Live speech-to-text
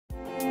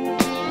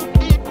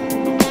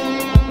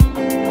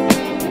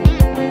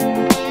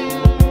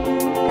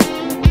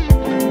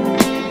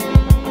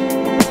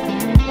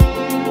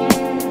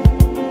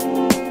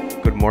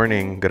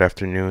morning, good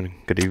afternoon,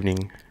 good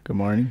evening. Good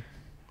morning.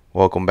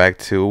 Welcome back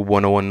to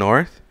 101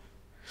 North.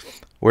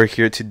 We're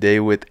here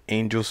today with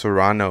Angel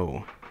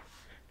Serrano.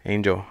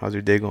 Angel, how's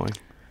your day going?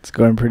 It's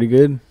going pretty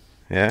good.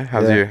 Yeah?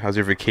 How's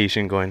your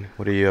vacation going?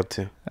 What are you up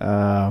to?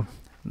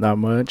 Not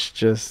much.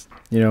 Just,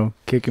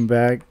 kicking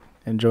back,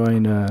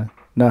 enjoying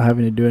not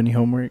having to do any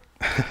homework.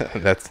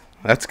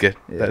 That's good.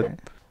 Yeah.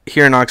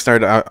 Here in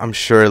Oxnard, I'm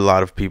sure a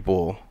lot of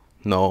people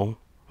know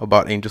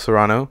about Angel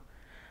Serrano.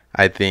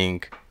 I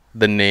think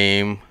the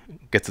name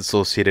gets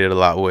associated a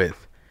lot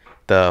with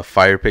the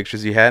fire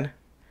pictures you had.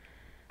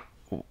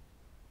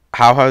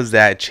 How has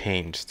that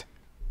changed?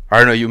 I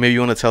don't know. Maybe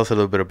you want to tell us a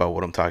little bit about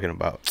what I'm talking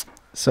about.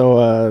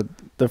 So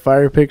the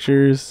fire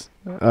pictures,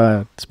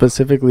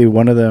 specifically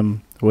one of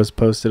them was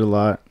posted a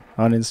lot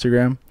on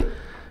Instagram.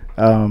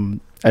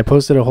 I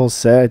posted a whole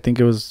set. I think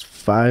it was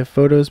 5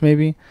 photos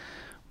maybe.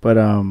 But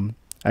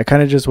I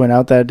kind of just went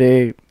out that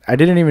day. I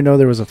didn't even know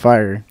there was a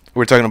fire.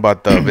 We're talking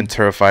about the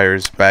Ventura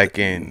Fires back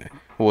in,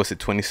 what was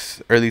it,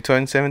 early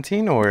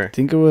 2017 or? I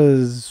think it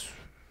was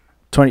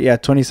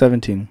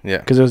 2017. Yeah.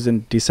 Because it was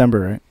in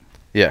December, right?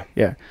 Yeah.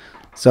 Yeah.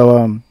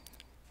 So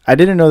I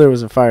didn't know there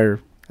was a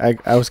fire.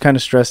 I was kind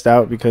of stressed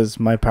out because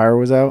my power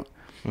was out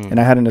and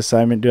I had an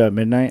assignment due at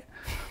midnight.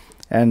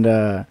 And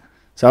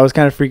so I was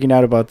kind of freaking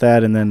out about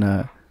that. And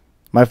then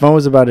my phone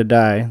was about to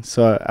die.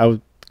 So I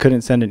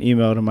couldn't send an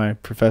email to my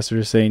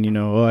professor saying,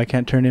 I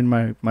can't turn in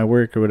my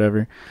work or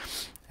whatever.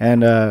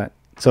 And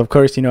so, of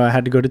course, I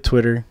had to go to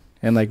Twitter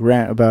and,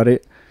 rant about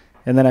it.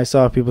 And then I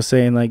saw people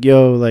saying,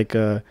 yo,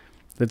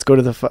 let's go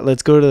to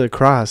the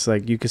cross.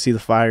 You could see the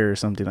fire or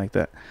something like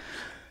that.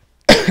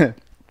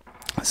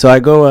 So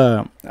I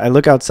go, I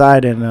look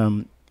outside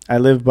and I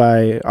live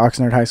by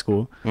Oxnard High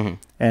School. Mm-hmm.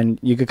 And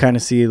you could kind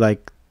of see,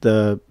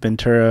 the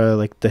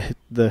Ventura,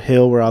 the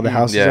hill where all the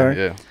houses are.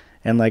 Yeah.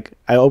 And,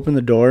 I opened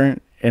the door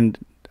and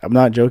I'm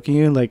not joking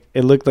you,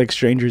 it looked like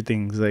Stranger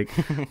Things.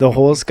 The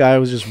whole sky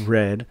was just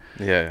red.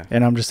 Yeah.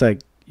 And I'm just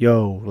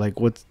yo,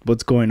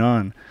 what's going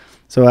on?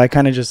 So I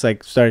kind of just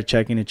started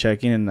checking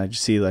and I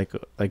just see like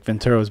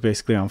Ventura was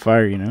basically on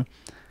fire,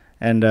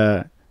 And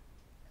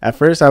at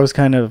first I was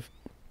kind of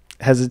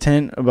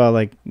hesitant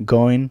about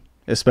going,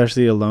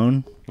 especially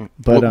alone.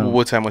 But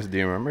what time was it? Do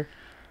you remember?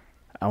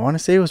 I want to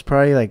say it was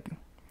probably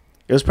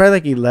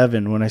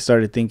 11 when I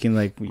started thinking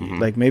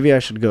maybe I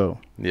should go.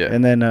 Yeah.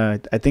 And then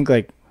I think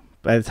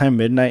by the time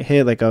midnight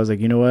hit, I was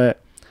you know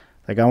what?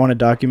 I want to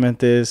document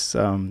this.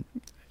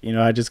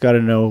 I just got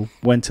to know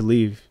when to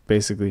leave,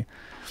 basically.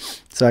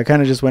 So I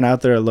kind of just went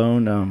out there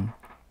alone.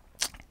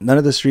 None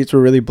of the streets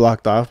were really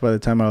blocked off by the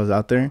time I was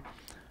out there.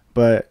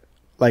 But,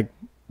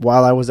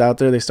 while I was out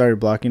there, they started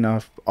blocking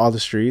off all the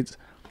streets.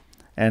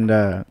 And,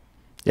 it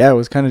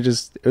was kind of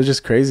just, it was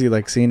just crazy,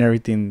 seeing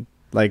everything,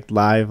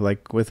 live,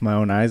 with my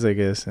own eyes, I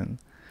guess. And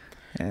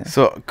yeah.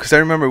 So, because I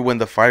remember when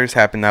the fires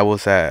happened, I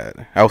was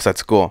at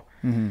school.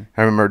 Mm-hmm.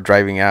 I remember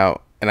driving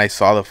out and I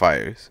saw the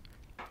fires.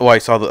 Oh, I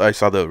saw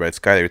the red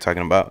sky they were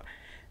talking about,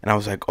 and I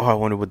was like, oh, I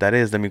wonder what that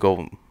is. Let me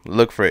go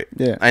look for it.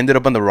 Yeah. I ended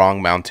up on the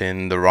wrong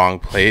mountain, the wrong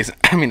place.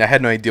 I mean, I had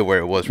no idea where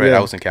it was. Right, yeah. I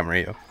was in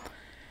Camarillo.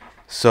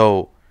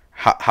 So,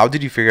 how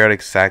did you figure out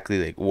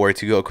exactly where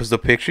to go? Because the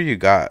picture you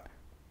got,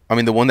 I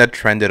mean, the one that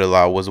trended a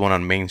lot was the one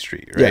on Main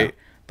Street, right? Yeah.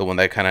 The one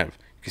that kind of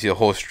you can see the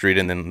whole street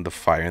and then the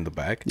fire in the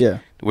back. Yeah.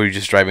 Were you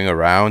just driving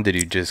around? Did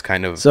you just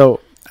kind of? So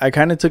I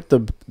kind of took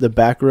the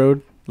back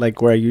road.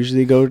 Where I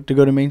usually go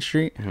to Main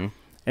Street. Mm-hmm.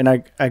 And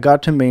I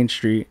got to Main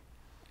Street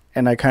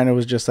and I kind of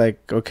was just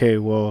okay,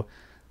 well,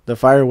 the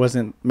fire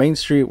wasn't, Main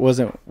Street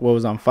wasn't what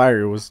was on fire.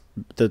 It was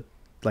the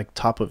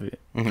top of it.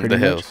 Mm-hmm. The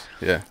hills.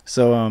 Yeah.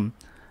 So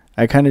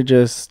I kind of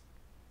just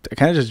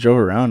drove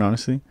around,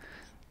 honestly.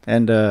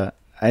 And I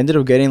ended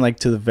up getting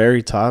to the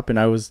very top and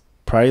I was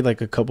probably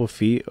a couple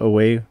feet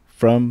away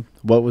from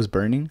what was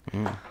burning.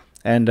 Mm.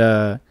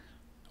 And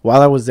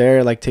while I was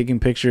there, taking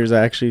pictures,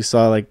 I actually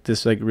saw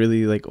this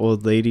really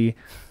old lady,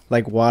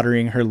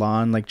 watering her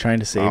lawn, trying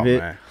to save it.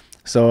 Man.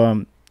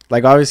 So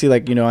obviously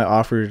I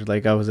offered,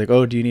 I was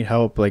oh, do you need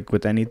help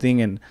with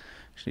anything? And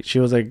she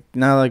was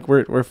no,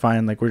 we're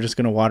fine. We're just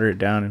gonna water it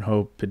down and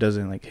hope it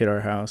doesn't hit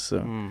our house. So,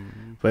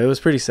 but it was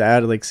pretty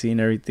sad seeing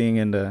everything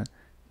and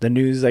the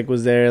news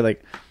was there.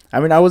 I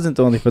mean, I wasn't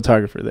the only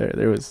photographer there.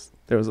 There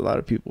was a lot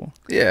of people.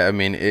 Yeah, I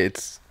mean,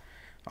 it's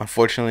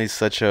unfortunately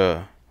such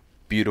a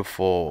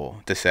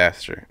beautiful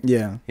disaster.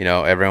 Yeah.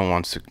 Everyone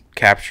wants to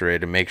capture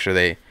it and make sure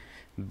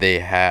they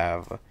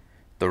have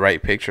the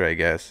right picture, I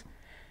guess.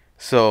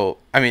 So,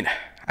 I mean,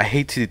 I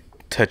hate to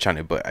touch on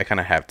it, but I kind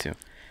of have to.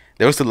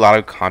 There was a lot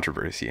of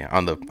controversy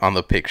on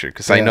the picture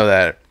because I know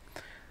that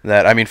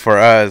I mean, for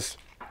us,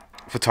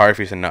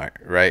 photography is an art,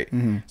 right?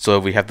 Mm-hmm. So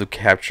if we have to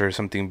capture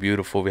something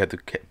beautiful, we have to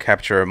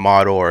capture a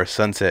model or a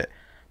sunset,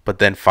 but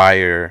then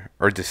fire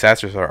or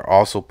disasters are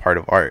also part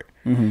of art.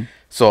 Mm-hmm.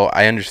 So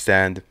I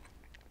understand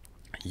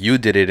you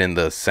did it in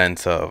the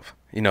sense of,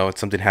 it's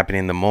something happening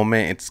in the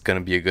moment. It's going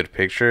to be a good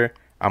picture.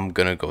 I'm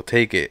going to go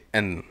take it.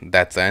 And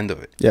that's the end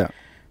of it. Yeah.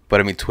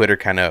 But I mean, Twitter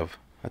kind of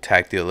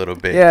attacked you a little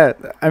bit. Yeah.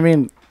 I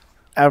mean,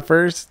 at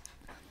first,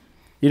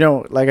 you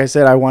know, like I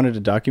said, I wanted to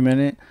document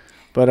it,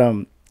 but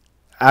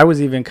I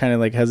was even kind of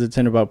like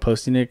hesitant about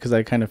posting it because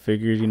I kind of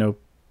figured, you know,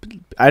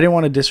 I didn't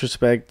want to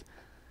disrespect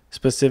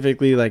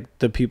specifically like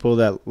the people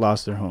that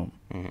lost their home.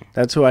 Mm-hmm.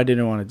 That's who I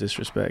didn't want to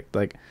disrespect.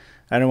 Like,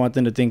 I didn't want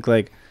them to think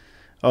like,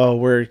 oh,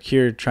 we're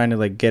here trying to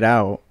like get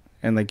out,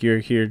 and like you're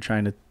here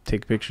trying to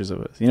take pictures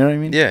of us. You know what I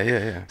mean?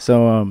 Yeah.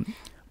 So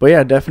but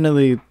yeah,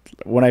 definitely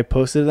when I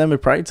posted them, it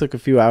probably took a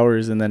few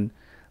hours, and then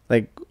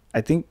like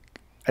I think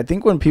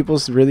when people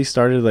really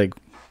started like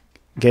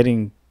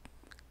getting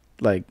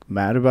like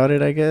mad about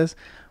it, I guess,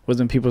 was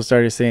when people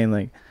started saying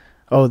like,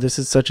 oh, this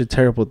is such a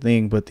terrible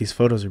thing, but these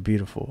photos are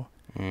beautiful.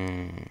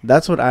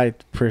 That's what I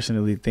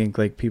personally think.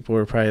 Like, people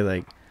were probably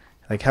like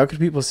how could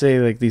people say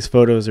like these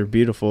photos are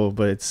beautiful,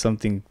 but it's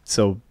something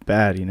so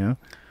bad, you know?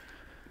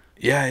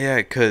 Yeah,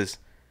 because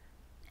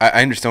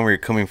I understand where you're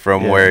coming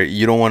from, where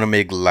you don't want to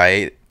make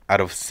light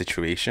out of a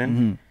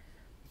situation,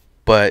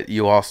 but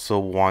you also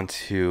want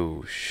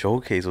to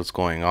showcase what's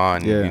going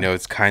on. You know,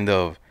 it's kind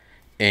of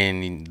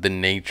in the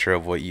nature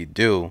of what you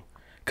do.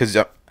 Because,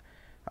 I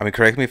mean,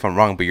 correct me if I'm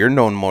wrong, but you're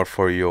known more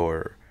for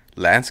your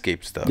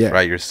landscape stuff,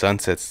 right? Your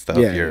sunset stuff,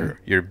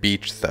 your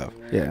beach stuff.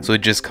 So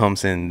it just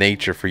comes in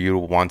nature for you to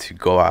want to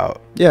go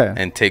out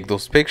and take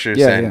those pictures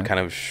and kind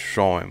of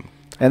show them.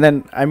 And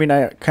then, I mean,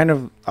 I kind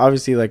of,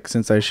 obviously, like,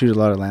 since I shoot a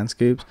lot of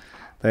landscapes,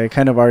 like, I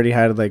kind of already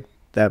had, like,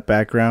 that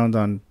background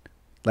on,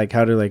 like,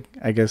 how to, like,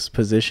 I guess,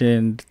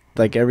 position,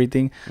 like,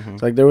 everything. So,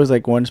 like, there was,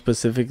 like, one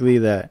specifically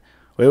that,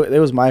 it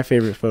was my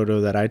favorite photo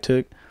that I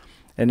took.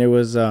 And it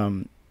was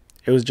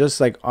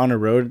just, like, on a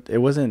road. There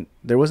wasn't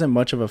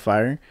much of a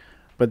fire,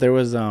 but there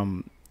was, I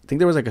think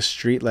there was, like, a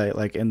street light,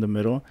 like, in the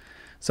middle.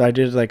 So I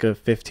did, like, a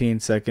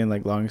 15-second,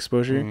 like, long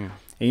exposure. And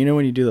you know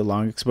when you do the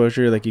long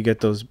exposure, like, you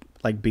get those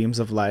like beams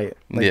of light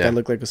like that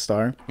look like a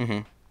star.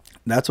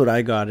 That's what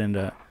I got.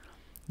 And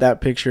that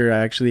picture, I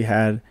actually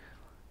had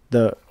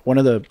one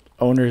of the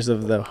owners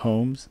of the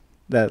homes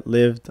that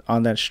lived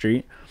on that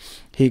street.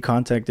 He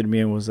contacted me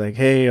and was like,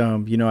 hey,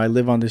 you know, I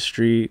live on this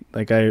street,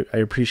 like I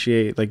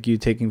appreciate like you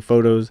taking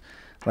photos,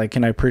 like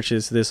can I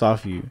purchase this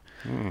off you?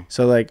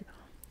 So like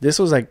this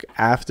was like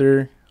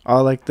after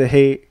all like the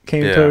hate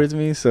came towards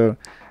me, so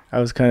I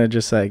was kind of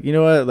just like, you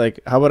know what, like,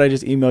 how about I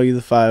just email you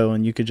the file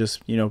and you could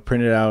just, you know,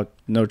 print it out,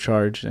 no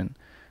charge. And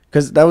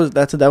because that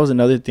was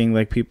another thing,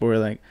 like, people were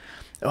like,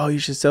 oh, you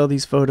should sell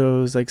these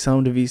photos, like, sell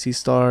them to VC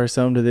Star,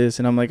 sell them to this.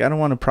 And I'm like, I don't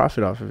want to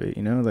profit off of it,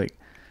 you know, like,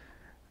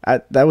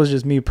 that was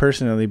just me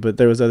personally. But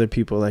there was other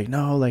people like,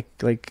 no,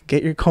 like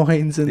get your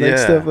coins and like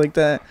stuff like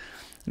that.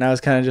 And I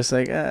was kind of just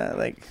like,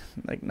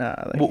 nah.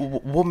 Like,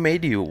 what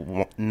made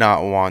you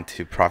not want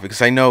to profit?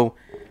 Because I know,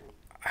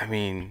 I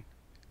mean,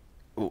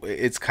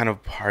 it's kind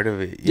of part of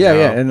it. You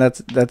know? And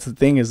that's the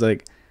thing is,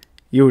 like,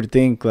 you would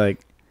think, like,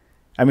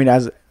 I mean,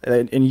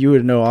 and you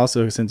would know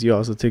also, since you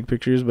also take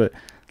pictures, but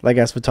like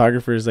as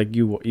photographers, like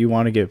you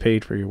want to get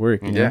paid for your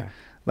work, you know?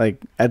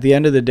 Like at the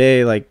end of the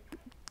day, like,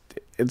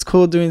 it's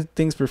cool doing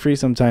things for free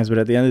sometimes, but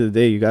at the end of the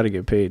day, you got to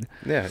get paid.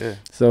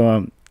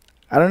 So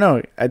I don't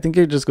know, I think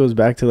it just goes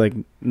back to like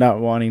not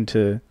wanting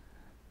to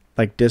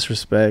like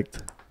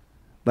disrespect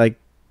like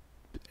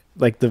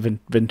the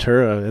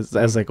Ventura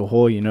as like a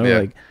whole, you know?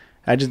 Like,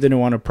 I just didn't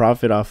want to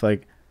profit off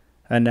like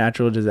a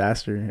natural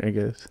disaster, I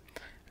guess.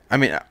 I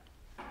mean,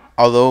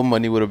 although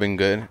money would have been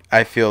good,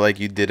 I feel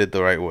like you did it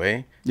the right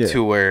way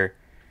to where,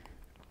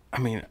 I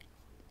mean,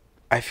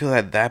 I feel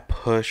that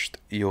pushed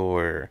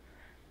your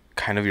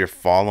kind of your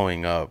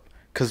following up.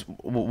 Because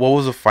what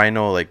was the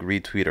final like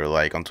retweet or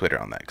like on Twitter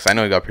on that? Because I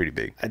know it got pretty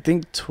big. I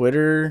think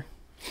Twitter,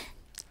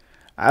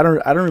 I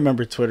don't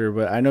remember Twitter,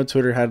 but I know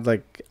Twitter had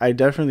like, I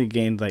definitely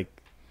gained like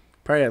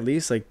probably at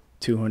least like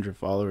 200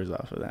 followers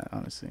off of that,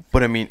 honestly.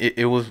 But I mean,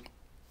 it was,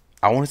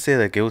 I want to say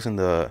like it was in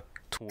the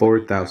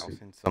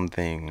 4,000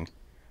 something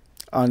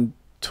on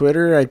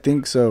Twitter. I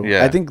think so.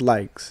 I think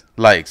likes,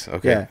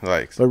 okay,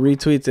 likes. But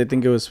retweets, I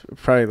think it was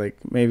probably like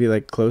maybe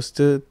like close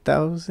to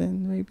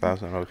 1,000, maybe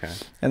 1,000. Okay.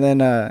 And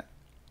then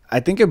I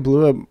think it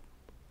blew up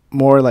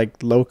more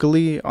like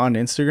locally on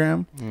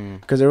Instagram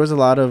because there was a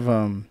lot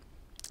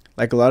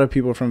of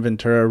people from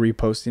Ventura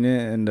reposting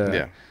it,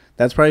 and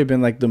that's probably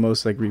been like the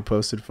most like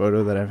reposted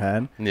photo that I've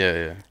had.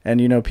 And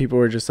you know, people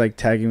were just like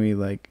tagging me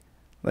like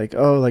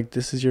oh, like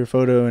this is your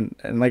photo,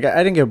 and like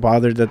I didn't get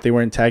bothered that they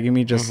weren't tagging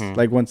me, just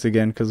like once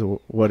again because of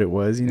what it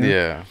was, you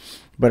know.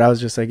 But I was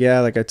just like,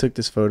 like I took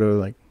this photo,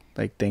 like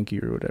thank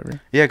you or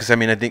whatever. Because I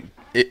mean, I think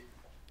it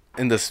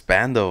in the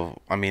span of,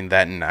 I mean,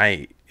 that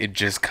night, it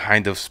just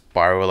kind of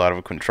spiraled out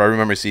of control. I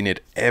remember seeing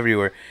it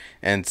everywhere,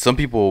 and some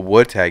people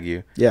would tag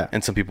you,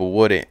 and some people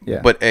wouldn't.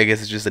 But I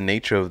guess it's just the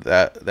nature of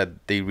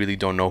that they really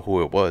don't know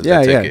who it was.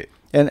 It.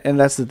 And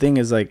that's the thing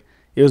is, like,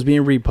 it was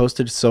being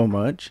reposted so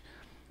much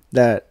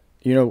that,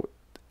 you know,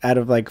 out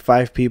of like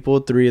 5 people,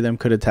 3 of them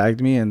could have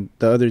tagged me, and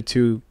the other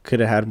 2 could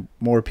have had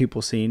more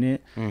people seeing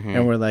it,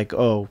 and we're like,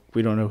 oh,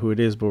 we don't know who it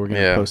is, but we're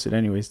gonna post it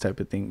anyways,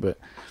 type of thing. But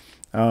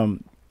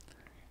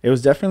it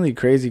was definitely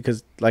crazy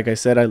because, like I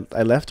said,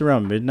 I left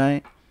around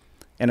midnight,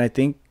 and I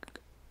think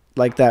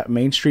like that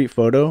Main Street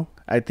photo,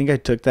 I think I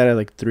took that at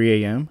like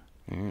 3 a.m.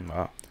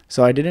 Wow.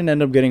 So I didn't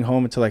end up getting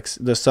home until like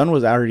the sun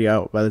was already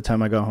out by the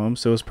time I got home.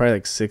 So it was probably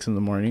like 6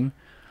 a.m.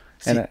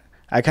 And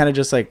I kind of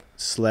just like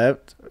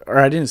slept, or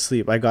I didn't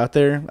sleep. I got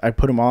there, I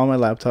put them all on my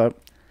laptop.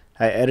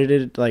 I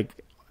edited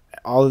like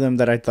all of them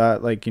that I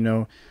thought like, you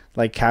know,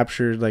 like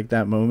captured like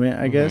that moment,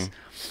 I guess.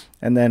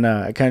 And then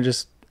I kind of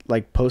just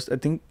like I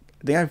think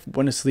I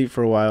went to sleep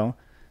for a while,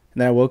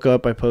 and then I woke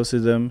up, I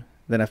posted them,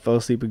 then I fell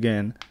asleep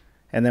again.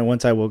 And then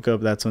once I woke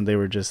up, that's when they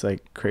were just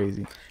like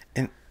crazy.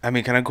 And I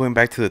mean, kind of going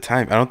back to the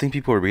time, I don't think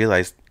people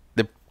realize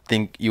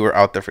think you were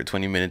out there for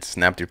 20 minutes,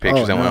 snapped your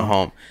pictures, and went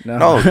home.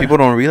 No, people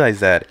don't realize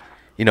that.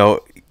 You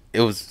know,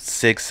 it was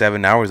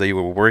 6-7 hours that you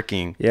were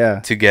working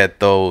to get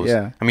those.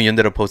 I mean, you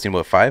ended up posting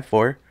what,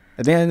 4?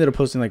 I think I ended up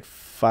posting like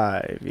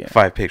 5.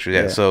 5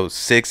 pictures. So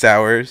 6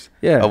 hours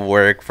of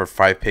work for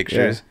 5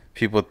 pictures.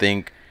 People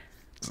think.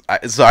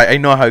 So I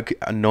know how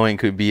annoying it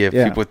could be if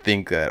people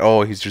think that,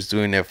 oh, he's just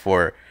doing it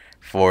for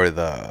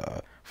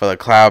the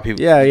cloud.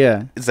 People.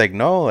 It's like,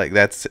 no, like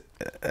that's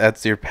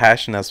your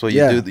passion. That's what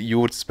you do. You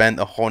would spend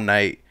a whole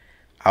night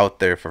out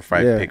there for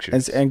 5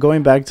 pictures. And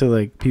going back to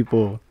like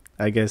people,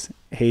 I guess,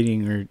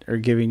 hating or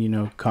giving, you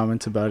know,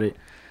 comments about it,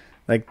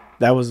 like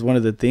that was one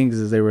of the things,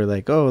 is they were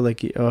like, oh,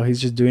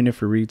 he's just doing it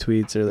for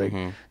retweets, or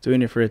like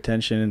doing it for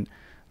attention. And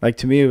like,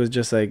 to me, it was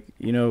just like,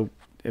 you know,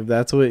 if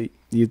that's what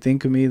you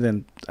think of me,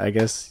 then I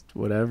guess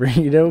whatever,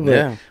 you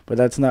know. But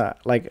that's not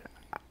like,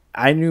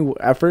 I knew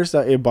at first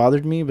that it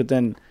bothered me, but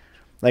then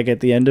like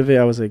at the end of it,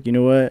 I was like, you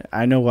know what?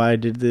 I know why I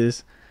did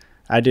this.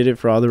 I did it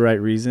for all the right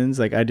reasons.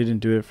 Like, I didn't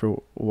do it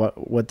for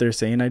what they're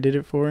saying I did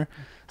it for.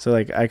 So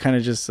like, I kind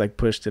of just like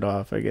pushed it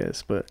off, I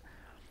guess. But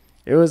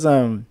it was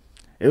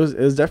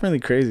definitely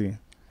crazy.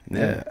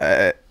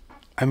 Yeah.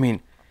 I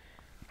mean,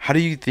 how do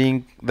you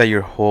think that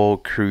your whole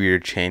career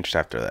changed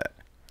after that?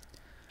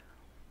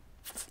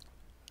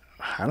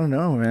 I don't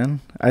know,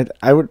 man.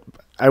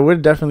 I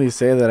would definitely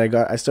say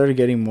that I started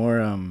getting more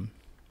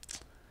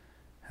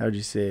how would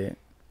you say it?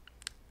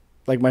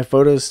 Like, my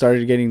photos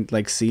started getting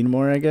like seen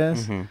more, I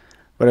guess.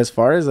 But as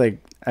far as like,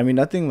 I mean,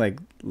 nothing like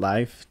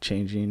life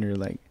changing or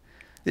like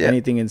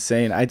anything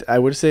insane. I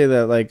would say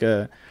that like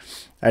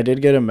I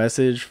did get a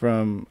message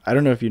from, I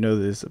don't know if you know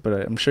this, but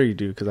I'm sure you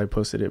do because I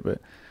posted it,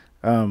 but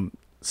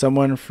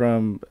someone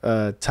from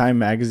Time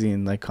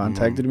Magazine like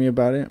contacted me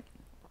about it,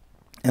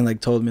 and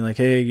like told me like,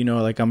 hey, you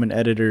know, like, I'm an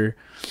editor.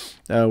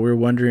 We're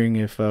wondering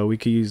if we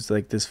could use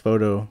like this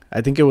photo.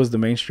 I think it was the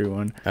Main Street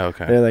one.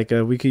 Okay. They're like,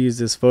 we could use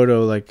this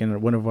photo like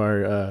in one of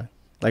our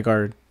like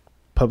our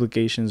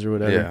publications or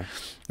whatever. Yeah.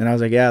 And I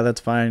was like, yeah,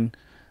 that's fine.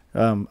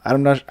 I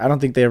don't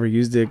think they ever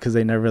used it because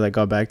they never like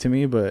got back to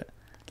me. But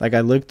like, I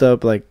looked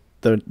up like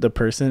the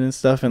person and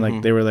stuff, and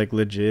like they were like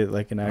legit,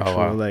 like an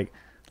actual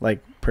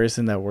like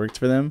person that worked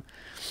for them.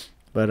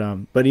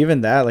 But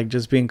even that, like,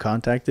 just being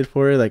contacted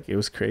for it, like, it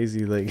was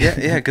crazy. Like,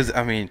 because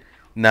I mean,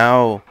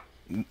 now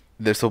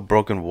there's so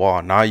broken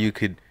wall. Now you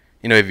could,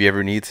 you know, if you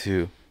ever need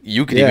to,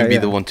 you could even be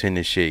the one to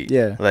initiate.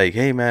 Yeah. Like,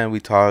 hey man, we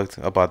talked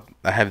about,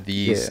 I have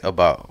these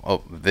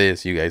about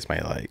this you guys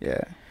might like.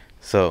 Yeah.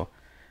 So,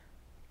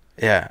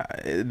 yeah,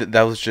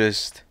 that was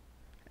just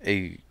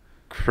a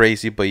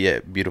crazy but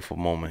yet beautiful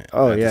moment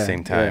at the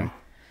same time. Yeah.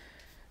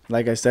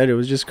 Like I said, it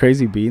was just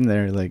crazy being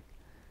there. Like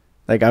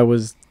I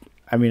was.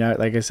 I mean,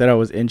 like I said, I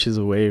was inches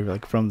away,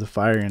 like, from the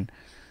fire, and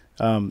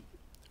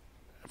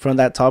from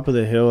that top of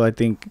the hill, I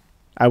think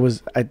I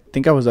was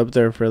up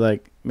there for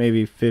like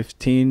maybe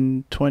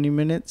 15-20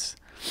 minutes,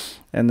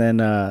 and then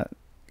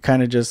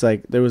kind of just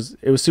like it was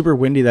super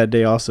windy that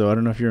day also. I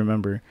don't know if you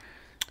remember.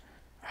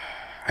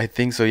 I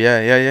think so.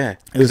 Yeah.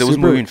 Because it was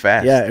moving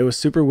fast. Yeah, it was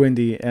super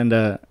windy,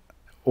 and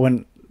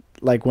when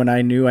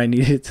I knew I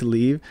needed to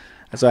leave,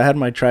 so I had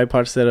my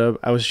tripod set up.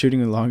 I was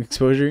shooting a long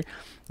exposure.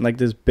 Like,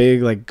 this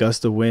big like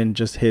gust of wind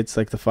just hits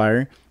like the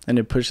fire, and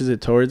it pushes it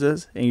towards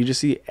us, and you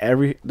just see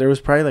there was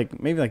probably like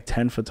maybe like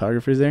 10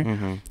 photographers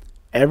there.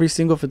 Every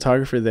single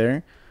photographer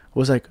there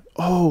was like,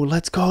 oh,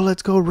 let's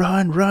go,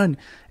 run.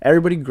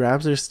 Everybody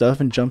grabs their stuff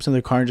and jumps in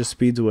their car and just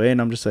speeds away, and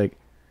I'm just like,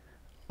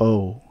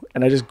 oh.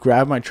 And I just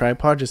grab my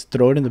tripod, just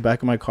throw it in the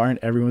back of my car, and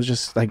everyone's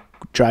just like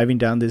driving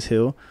down this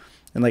hill,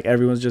 and like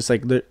everyone's just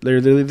like they're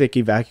literally like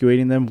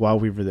evacuating them while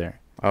we were there.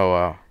 Oh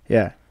wow.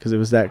 Yeah, because it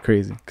was that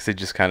crazy. Because it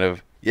just kind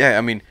of,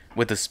 I mean,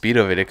 with the speed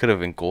of it, it could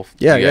have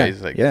engulfed you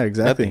guys. Like,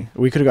 exactly. Nothing.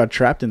 We could have got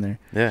trapped in there.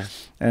 Yeah.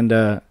 And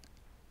it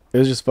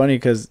was just funny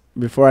because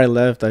before I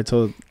left, I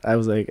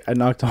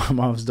knocked on my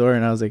mom's door,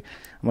 and I'm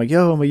like,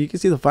 yo, you can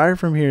see the fire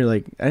from here.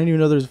 Like, I didn't even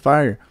know there was a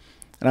fire.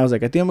 And I was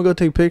like, I think I'm gonna go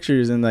take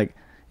pictures. And like,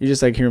 you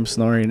just like hear him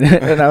snoring.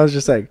 And I was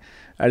just like,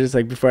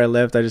 before I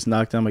left, I just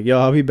knocked on. I'm like, yo,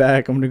 I'll be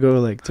back. I'm gonna go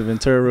like to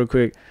Ventura real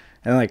quick.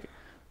 And like,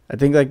 I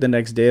think like the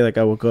next day, like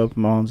I woke up, and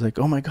mom's like,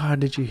 oh my God,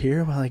 did you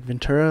hear about like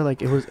Ventura?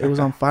 Like it was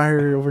on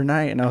fire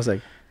overnight. And I was like,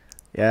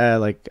 yeah,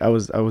 like I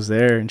was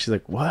there. And she's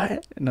like,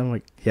 what? And I'm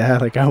like, yeah,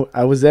 like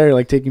I was there,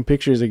 like taking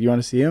pictures. Like, you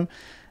want to see him?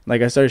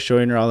 Like, I started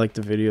showing her all like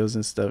the videos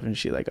and stuff, and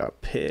she like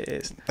got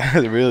pissed.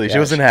 Really? Yeah, she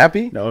wasn't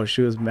happy? No,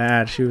 she was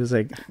mad. She was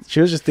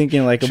just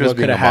thinking like what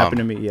could have happened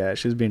to me. Yeah,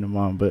 she was being a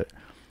mom, but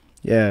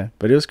it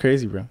was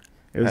crazy, bro.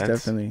 It was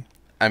definitely.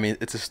 I mean,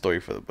 it's a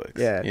story for the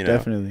books. Yeah, you know?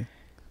 Definitely.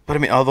 But I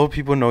mean, although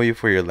people know you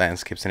for your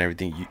landscapes and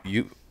everything,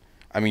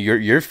 I mean,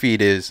 your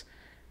feed it's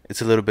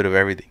a little bit of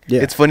everything.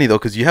 Yeah. It's funny though,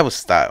 because you have a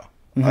style.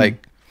 Mm-hmm.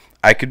 Like,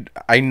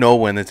 I know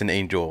when it's an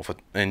Angel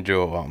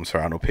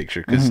Serrano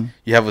picture, because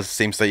you have the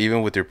same style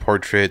even with your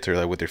portraits or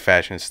like with your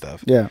fashion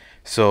stuff. Yeah.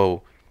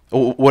 So,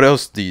 what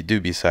else do you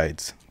do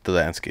besides the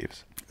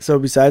landscapes? So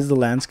besides the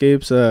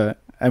landscapes, I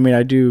mean,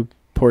 I do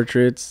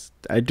portraits.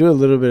 I do a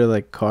little bit of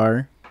like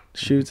car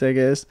shoots, I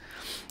guess,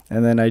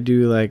 and then I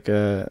do like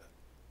I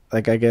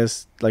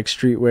guess like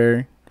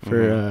streetwear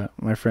for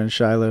my friend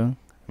Shiloh,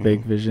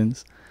 Big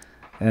Visions,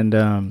 and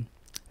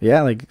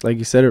yeah, like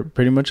you said,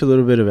 pretty much a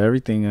little bit of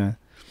everything.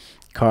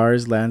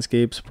 Cars,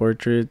 landscapes,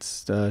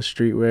 portraits,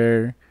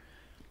 streetwear.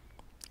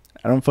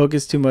 I don't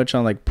focus too much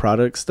on like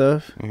product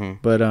stuff,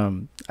 but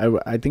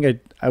I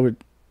think I would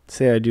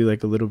say I do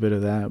like a little bit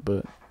of that.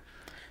 But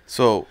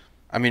so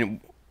I mean,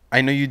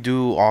 I know you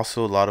do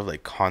also a lot of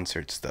like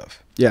concert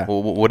stuff. Yeah.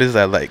 Well, what is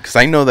that like? Because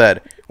I know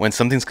that when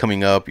something's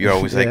coming up, you're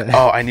always like,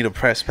 oh, I need a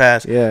press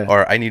pass,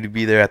 or I need to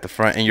be there at the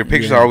front, and your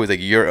pictures are always like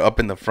you're up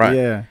in the front.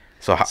 Yeah.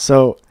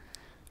 So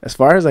as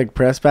far as like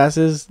press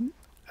passes,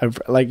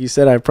 like you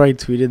said, I probably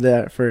tweeted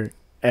that for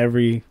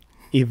every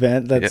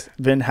event that's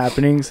been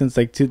happening since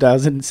like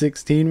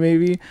 2016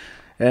 maybe,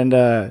 and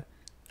I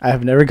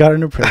have never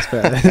gotten a press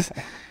pass.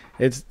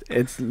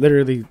 It's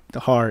literally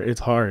hard.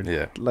 It's hard.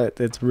 Yeah.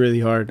 It's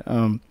really hard.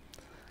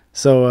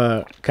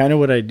 So kind of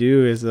what I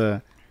do is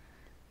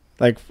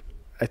like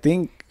I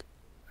think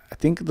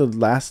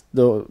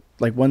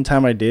like one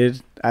time I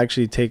did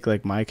actually take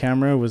like my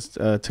camera was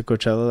to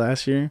Coachella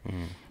last year.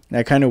 And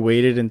I kind of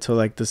waited until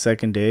like the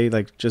second day,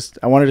 like just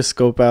I wanted to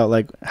scope out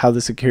like how the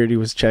security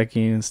was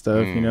checking and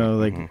stuff, you know,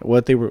 like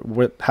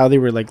how they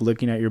were like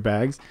looking at your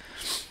bags.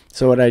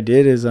 So what I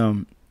did is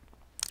the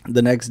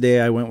next day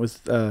I went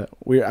with I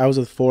was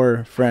with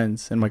 4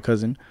 friends and my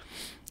cousin.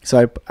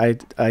 So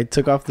I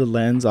took off the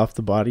lens off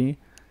the body,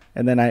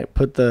 and then I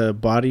put the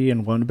body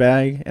in one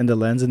bag and the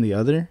lens in the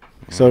other,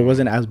 so it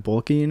wasn't as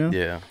bulky, you know.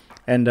 Yeah.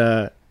 And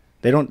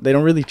they don't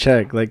really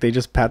check, like they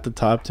just pat the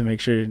top to make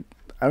sure.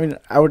 I mean,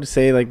 I would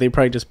say like they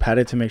probably just pat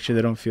it to make sure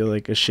they don't feel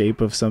like a shape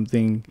of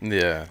something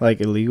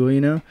like illegal,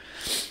 you know.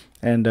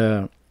 And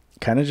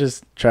kind of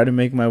just try to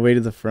make my way to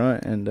the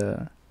front,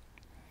 and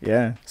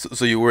yeah.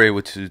 So you were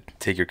able to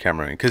take your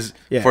camera in, because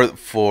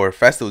for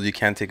festivals you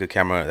can't take a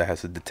camera that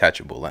has a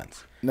detachable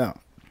lens. No,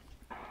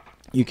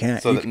 you can't.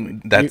 So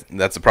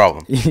that's a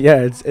problem.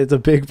 Yeah, it's a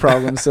big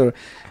problem. So,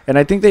 and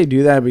I think they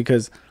do that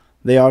because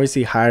they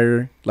obviously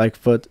hire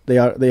like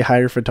they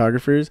hire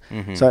photographers.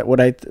 So what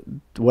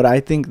I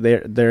think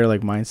their like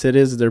mindset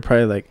is, they're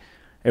probably like,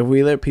 if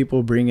we let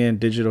people bring in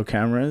digital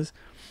cameras,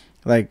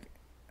 like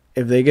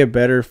if they get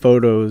better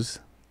photos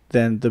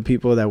than the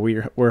people that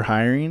we're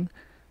hiring,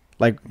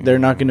 like they're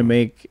not going to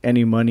make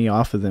any money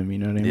off of them, you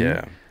know what I mean?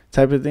 Yeah.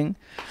 Type of thing.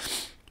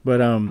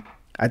 But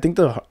I think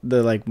the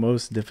like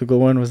most difficult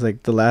one was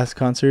like the last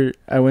concert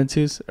I went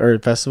to, or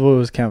festival,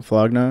 was Camp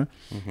Flogna.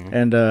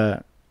 And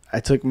I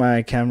took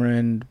my camera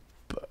in,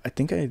 I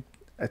think I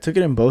took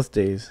it in both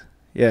days.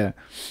 Yeah.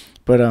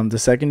 But the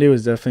second day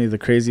was definitely the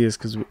craziest,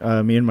 because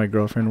me and my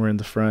girlfriend were in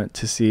the front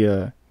to see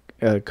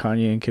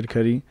Kanye and Kid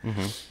Cudi.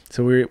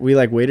 So we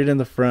like waited in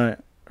the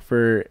front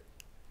for,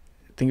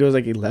 I think it was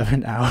like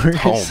 11 hours.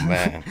 Oh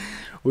man.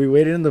 We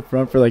waited in the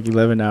front for like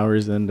 11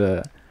 hours,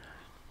 and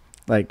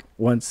like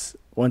once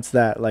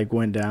that like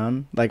went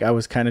down, like I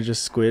was kind of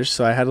just squished,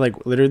 so I had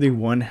like literally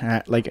one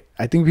hand. Like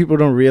I think people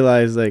don't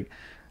realize, like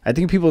I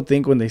think people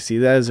think when they see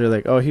that is they're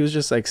like, oh, he was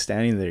just like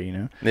standing there, you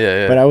know.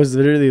 Yeah. But I was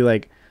literally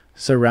like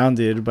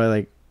surrounded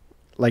by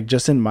like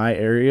just in my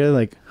area,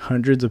 like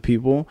hundreds of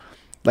people,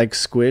 like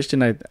squished,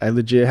 and I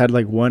legit had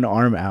like one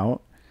arm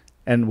out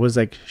and was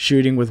like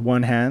shooting with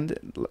one hand,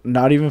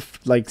 not even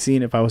like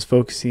seeing if I was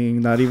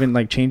focusing, not even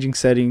like changing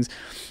settings.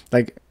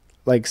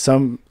 Like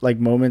some like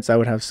moments I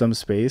would have some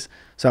space,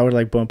 so I would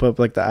like bump up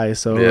like the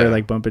ISO or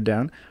like bump it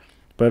down.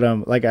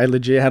 But like I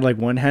legit had like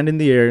one hand in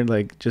the air,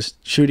 like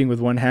just shooting with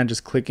one hand,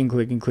 just clicking,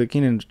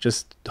 and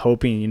just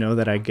hoping, you know,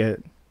 that I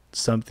get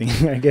something.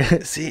 I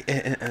guess. See,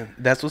 and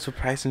that's what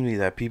surprises me,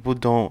 that people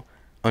don't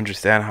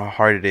understand how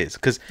hard it is.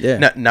 Because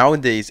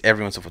nowadays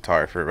everyone's a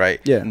photographer, right?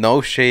 Yeah.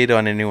 No shade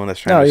on anyone that's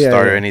trying to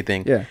start or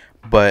anything. Yeah.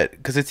 But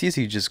because it's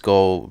easy, you just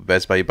go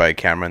Best Buy, you buy a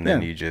camera, and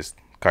then you just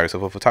call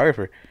yourself a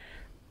photographer.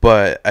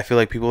 But I feel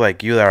like people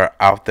like you that are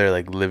out there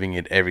like living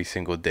it every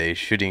single day,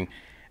 shooting.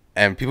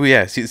 And people,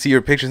 see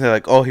your pictures, and they're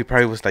like, oh, he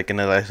probably was like in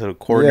a nice little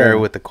corner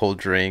with a cold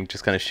drink,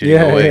 just kind of shooting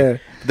away. Yeah.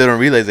 But they don't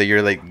realize that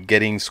you're like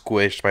getting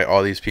squished by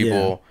all these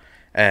people.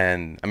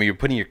 And I mean, you're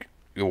putting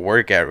your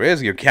work at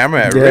risk, your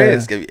camera at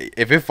risk.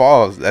 If it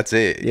falls, that's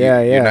it.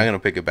 You're not going to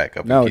pick it back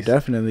up. No,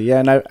 definitely. Yeah.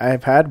 And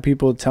I've had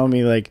people tell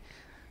me like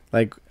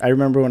I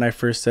remember when I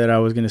first said I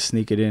was going to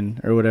sneak it in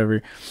or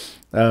whatever.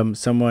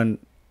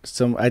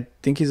 I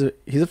think he's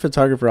a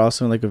photographer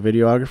also, and like a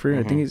videographer.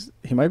 I think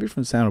he might be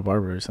from Santa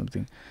Barbara or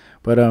something.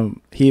 But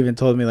he even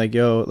told me like,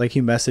 yo, like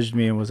he messaged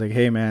me and was like,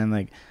 hey man,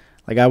 like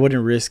I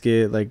wouldn't risk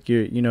it. Like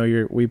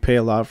we pay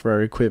a lot for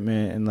our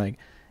equipment, and like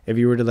if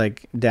you were to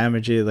like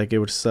damage it, like it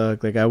would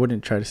suck. Like I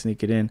wouldn't try to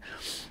sneak it in.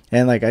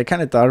 And like I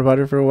kind of thought about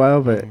it for a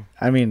while, but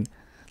I mean,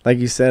 like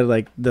you said,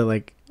 like the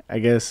like I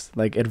guess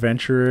like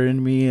adventurer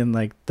in me and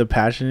like the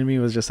passion in me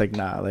was just like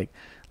nah, like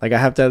I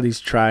have to at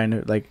least try.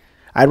 And like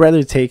I'd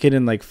rather take it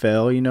and like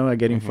fail, you know, at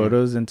getting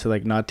photos than to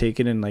like not take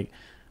it and like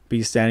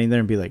be standing there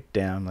and be like,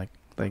 damn, like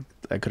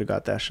I could have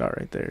got that shot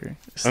right there,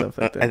 stuff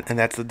like that. And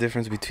that's the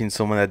difference between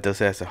someone that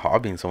does it as a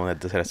hobby and someone that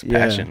does it as a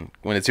passion.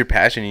 When it's your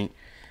passion,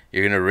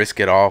 you're gonna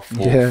risk it all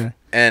for. Yeah.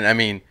 And I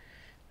mean,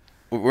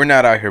 we're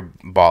not out here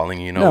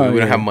balling, you know. We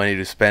don't have money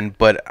to spend,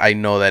 but I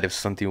know that if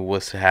something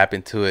was to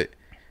happen to it,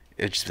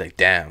 it's just like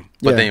damn.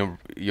 But then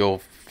you'll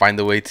find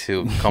a way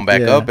to come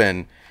back up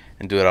and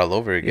do it all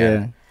over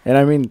again. Yeah. And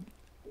I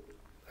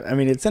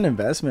mean, it's an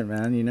investment,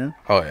 man. You know.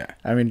 Oh yeah.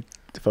 I mean,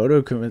 photo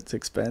equipment's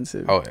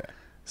expensive. Oh yeah.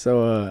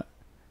 So,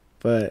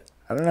 but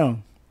I don't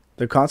know.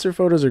 The concert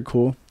photos are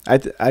cool.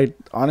 I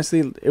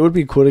honestly, it would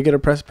be cool to get a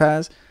press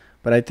pass,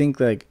 but I think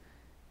like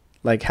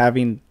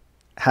having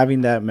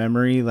that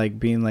memory, like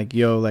being like,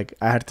 yo, like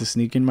I had to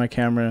sneak in my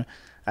camera,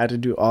 I had to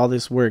do all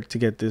this work to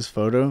get this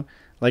photo.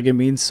 Like it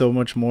means so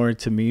much more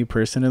to me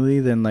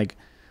personally than like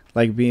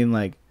being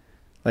like,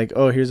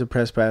 oh, here's a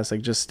press pass.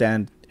 Like just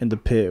stand in the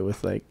pit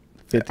with like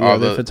 50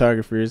 other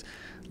photographers.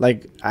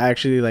 Like I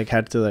actually like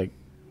had to like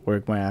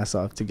work my ass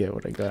off to get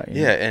what I got.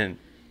 You know? And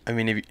I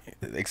mean,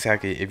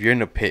 if you're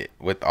in a pit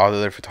with all the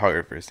other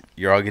photographers,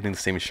 you're all getting the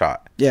same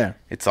shot. Yeah,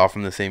 it's all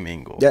from the same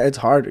angle. Yeah, it's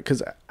hard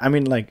because I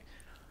mean, like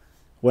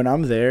when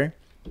I'm there,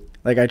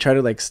 like I try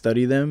to like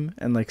study them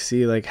and like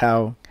see like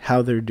how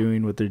they're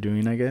doing what they're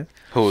doing. I guess.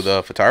 Who,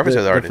 the photographers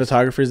or the artists? The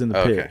photographers in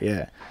the pit. Okay.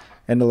 Yeah,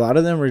 and a lot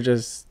of them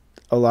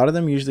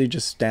usually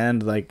just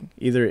stand like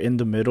either in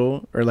the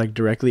middle or like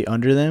directly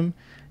under them,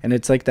 and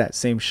it's like that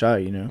same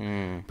shot, you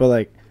know.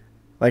 But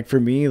like for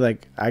me,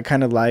 like I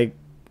kind of like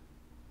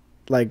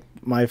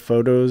my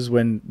photos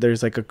when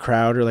there's like a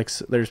crowd or like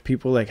there's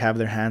people like have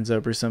their hands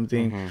up or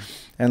something.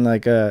 And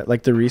like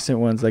the recent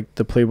ones, like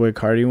the Playboy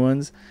Cardi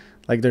ones,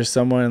 like there's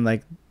someone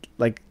like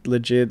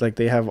legit like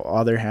they have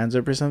all their hands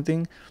up or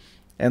something,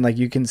 and like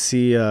you can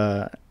see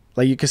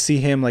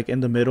him like in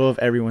the middle of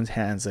everyone's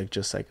hands, like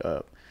just like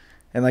up.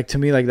 And like to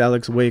me, like that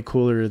looks way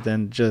cooler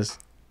than just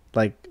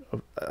like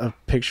a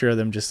picture of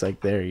them just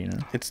like there, you know.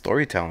 It's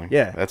storytelling.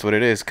 Yeah, that's what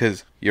it is.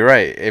 Because you're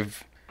right.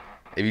 If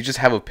you just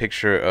have a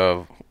picture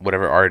of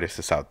whatever artist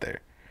is out there,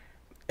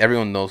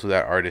 everyone knows who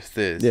that artist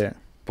is. Yeah.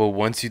 But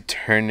once you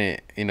turn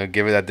it, you know,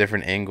 give it that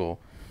different angle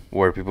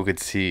where people could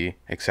see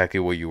exactly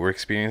what you were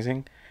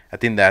experiencing, I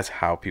think that's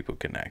how people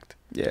connect.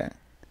 Yeah.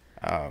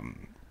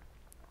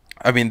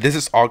 I mean, this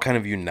is all kind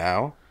of you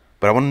now,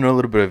 but I want to know a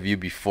little bit of you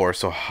before.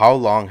 So how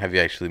long have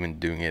you actually been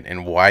doing it,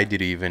 and why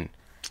did you even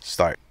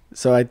start?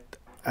 So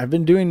I've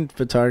been doing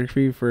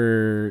photography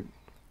for,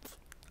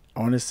 I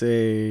want to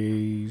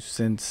say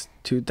since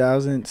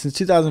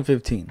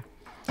 2015.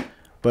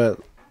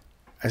 But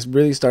I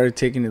really started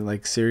taking it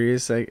like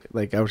serious,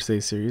 like I would say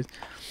serious,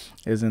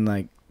 is in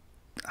like,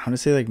 I want to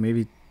say like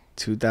maybe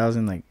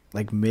 2000,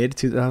 like mid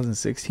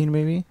 2016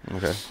 maybe.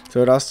 Okay.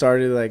 So it all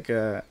started like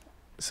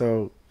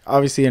so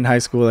obviously in high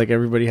school, like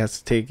everybody has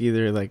to take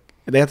either like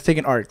they have to take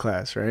an art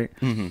class, right?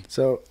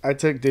 So I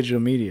took digital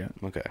media.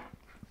 Okay.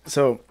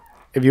 So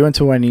if you went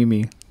to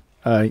Wainimi,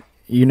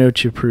 you know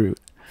Chiprut.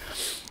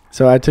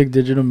 So I took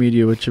digital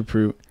media with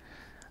Chiprut.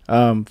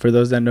 For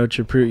those that know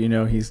Chiprut, you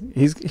know he's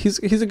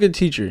a good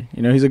teacher.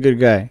 You know, he's a good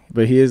guy,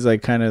 but he is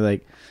like kind of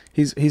like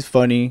he's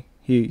funny.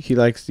 He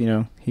likes, you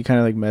know, he kind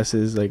of like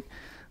messes like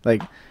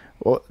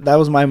well, that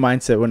was my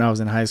mindset when I was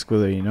in high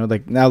school. You know,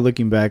 like now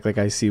looking back, like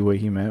I see what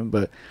he meant,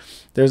 but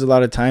there's a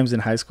lot of times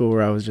in high school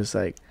where I was just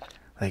like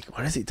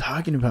what is he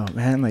talking about,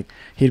 man? Like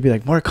he'd be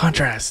like more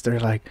contrast or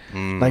like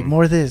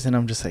more this, and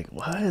I'm just like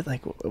what,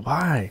 like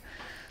why?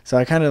 So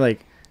I kind of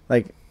like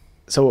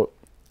so.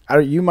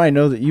 You might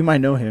know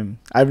him.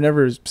 I've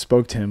never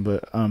spoke to him,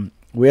 but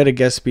we had a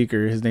guest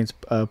speaker. His name's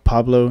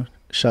Pablo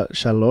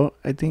Chalot,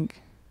 I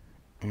think.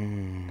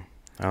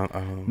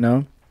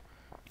 No,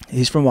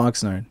 he's from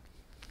Oxnard.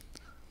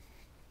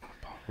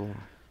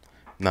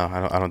 No,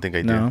 I don't think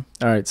I do. No.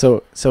 All right.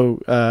 So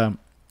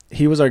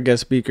he was our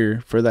guest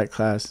speaker for that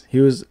class. He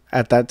was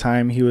at that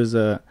time he was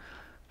a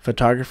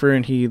photographer,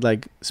 and he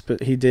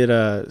he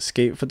did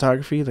skate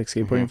photography, like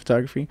skateboarding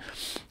photography,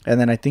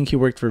 and then I think he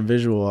worked for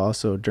visual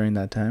also during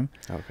that time.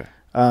 Okay.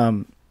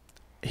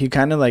 He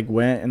kind of like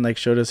went and like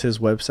showed us his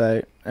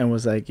website and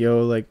was like,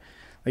 yo, like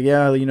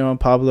yeah, you know, I'm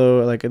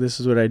Pablo, like this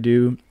is what I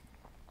do,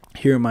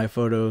 here are my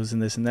photos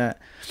and this and that.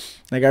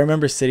 Like I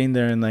remember sitting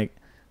there and like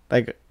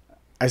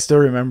I still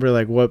remember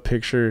like what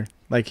picture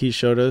like he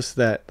showed us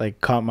that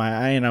like caught my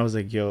eye, and I was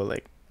like, yo,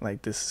 like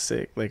this is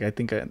sick, like I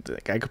think I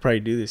could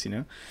probably do this, you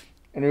know.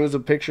 And it was a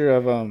picture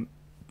of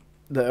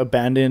the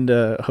abandoned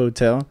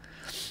hotel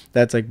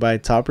that's like by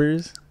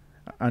Toppers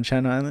on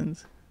Channel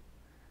Islands.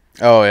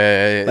 Oh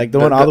yeah. Like the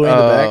one all the way in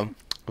the back.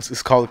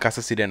 It's called Casa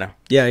Sirena.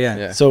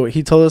 Yeah. So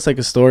he told us like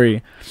a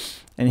story,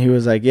 and he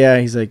was like, yeah,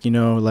 he's like, you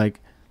know,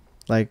 like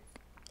a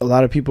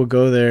lot of people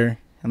go there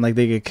and like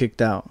they get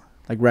kicked out,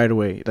 like right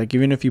away. Like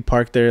even if you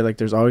park there, like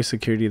there's always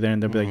security there,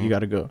 and they'll be like, you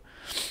gotta go.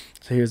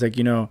 So he was like,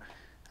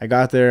 I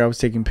got there, I was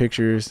taking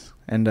pictures,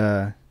 and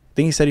I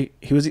think he said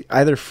he was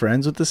either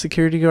friends with the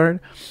security guard,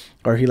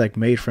 or he like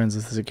made friends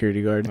with the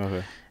security guard.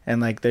 Okay.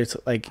 And like there's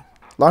like,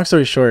 long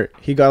story short,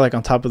 he got like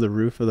on top of the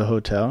roof of the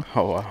hotel.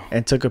 Oh wow.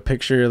 And took a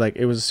picture. Like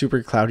it was a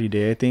super cloudy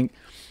day, I think,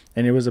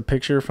 and it was a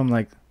picture from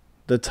like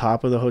the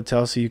top of the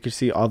hotel, so you could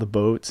see all the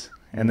boats,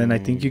 and then I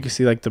think you could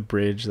see like the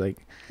bridge, like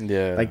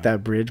like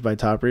that bridge by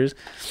Toppers,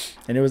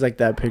 and it was like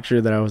that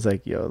picture that I was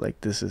like, yo, like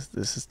this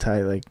is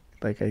tight, like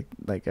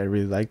I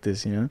really like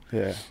this, Yeah.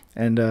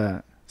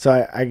 And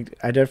so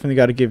I definitely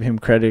got to give him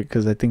credit,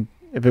 because I think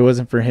if it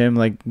wasn't for him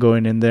like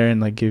going in there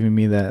and like giving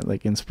me that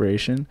like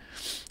inspiration,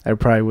 I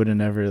probably would have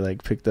never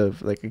like picked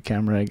up like a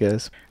camera, I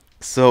guess.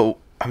 So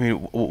I mean,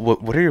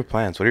 what are your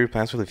plans? What are your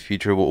plans for the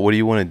future? What do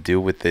you want to do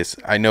with this?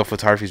 I know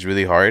photography is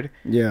really hard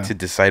to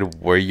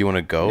decide where you want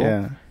to go.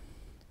 Yeah.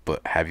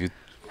 But have you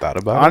thought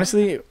about it?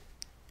 Honestly,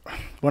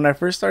 when I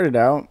first started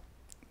out,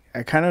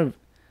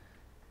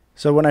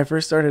 when I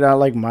first started out,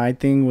 like my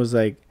thing was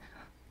like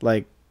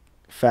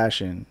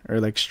fashion, or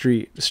like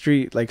streetwear.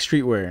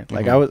 Mm-hmm.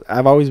 Like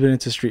I've always been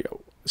into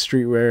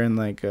streetwear, and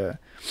like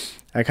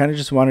I kind of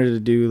just wanted to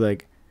do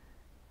like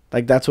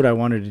that's what I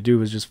wanted to do,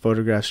 was just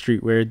photograph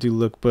streetwear, do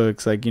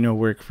lookbooks, like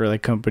work for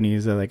like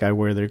companies that like I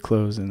wear their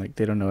clothes and like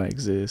they don't know I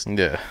exist.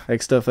 Yeah.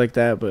 Like stuff like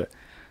that. But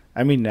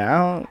I mean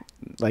now,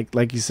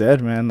 like you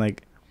said, man,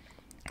 like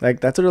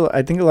that's what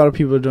I think a lot of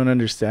people don't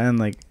understand,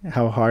 like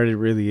how hard it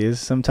really is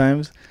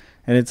sometimes.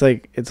 And it's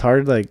like it's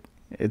hard, like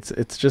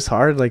it's just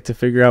hard like to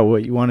figure out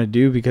what you want to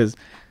do, because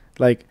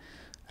like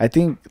I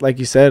think, like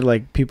you said,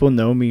 like people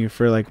know me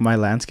for like my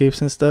landscapes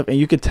and stuff, and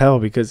you could tell,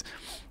 because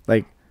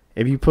like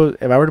if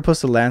I were to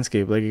post a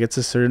landscape, like it gets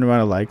a certain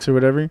amount of likes or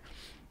whatever,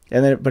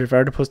 and then but if I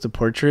were to post a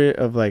portrait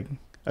of like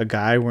a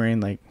guy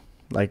wearing like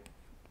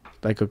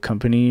a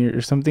company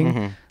or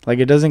something, like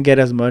it doesn't get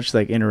as much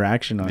like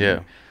interaction on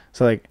it.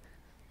 So like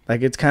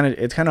it's kind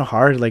of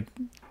hard like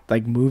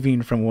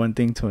moving from one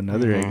thing to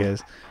another, I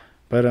guess.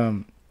 But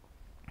I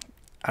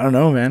don't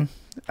know, man.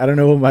 I don't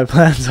know what my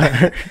plans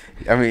are.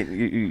 I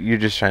mean, you're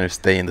just trying to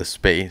stay in the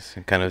space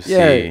and kind of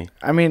see.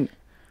 I mean,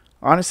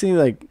 honestly,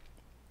 like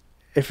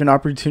if an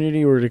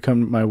opportunity were to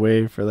come my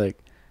way for like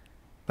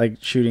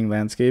shooting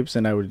landscapes,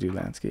 then I would do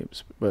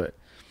landscapes. But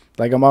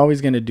like I'm always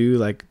gonna do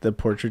like the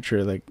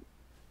portraiture, like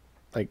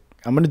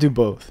I'm gonna do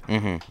both.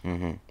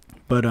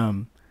 But I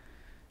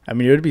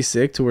mean, it would be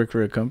sick to work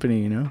for a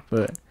company,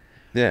 But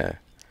yeah,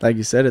 like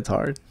you said, it's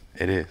hard.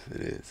 It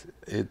is.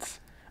 It's.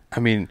 I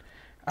mean,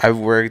 I've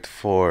worked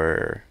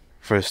for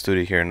a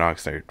studio here in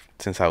Oxnard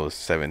since I was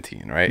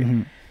 17, right?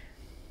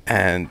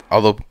 And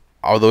although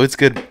it's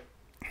good,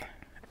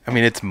 I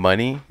mean, it's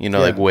money,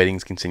 like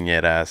weddings,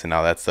 quinceañeras, and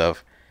all that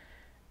stuff.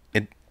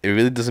 It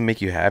really doesn't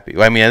make you happy.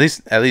 Well, I mean,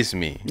 at least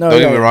me. No,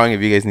 don't get me wrong.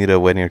 If you guys need a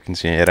wedding or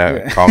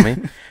quinceañera, call me.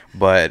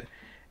 But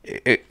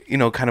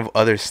kind of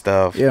other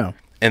stuff. Yeah.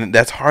 And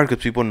that's hard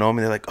because people know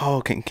me. They're like,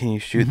 "Oh, can you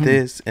shoot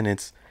this?" And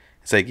it's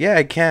like, yeah,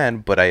 I can,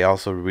 but I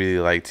also really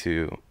like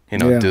to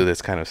do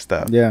this kind of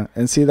stuff. Yeah,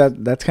 and see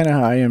that's kind of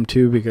how I am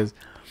too, because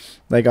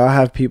like I'll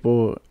have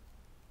people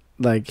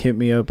like hit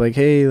me up like,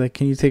 hey, like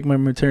can you take my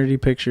maternity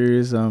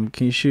pictures? Can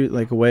you shoot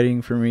like a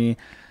wedding for me?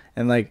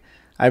 And like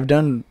I've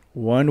done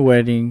one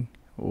wedding,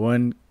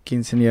 one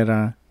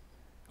quinceañera,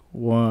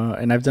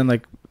 and I've done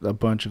like a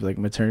bunch of like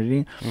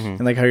maternity.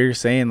 And like how you're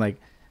saying,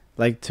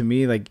 like to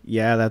me, like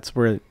yeah, that's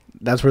where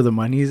the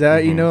money's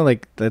at,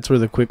 like that's where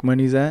the quick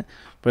money's at.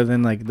 But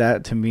then like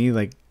that to me,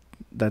 like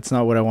that's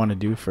not what I want to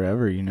do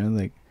forever,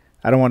 like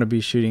I don't want to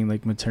be shooting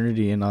like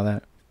maternity and all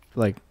that.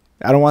 Like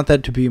I don't want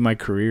that to be my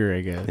career,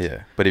 I guess.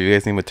 Yeah, but if you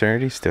guys need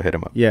maternity, still hit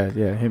him up. Yeah,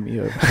 hit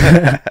me up.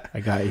 I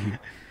got you.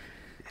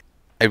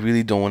 I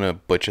really don't want to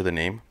butcher the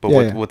name,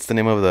 but what's the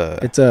name of the?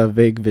 It's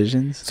Vague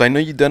Visions. So I know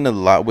you've done a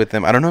lot with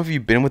them. I don't know if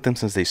you've been with them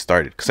since they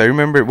started, because I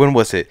remember, when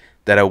was it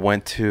that I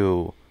went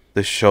to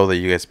the show that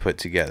you guys put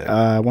together?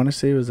 I want to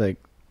say it was like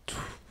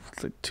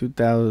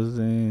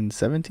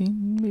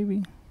 2017,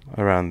 maybe.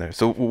 Around there.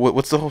 So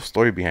what's the whole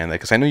story behind that?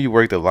 Because I know you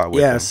worked a lot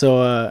with them.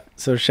 So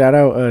shout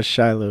out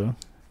Shiloh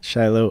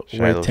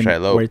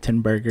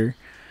Wertenberger.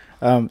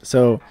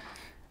 So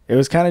it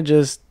was kind of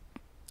just,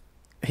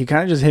 he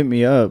kind of just hit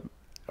me up,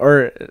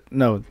 or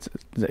no,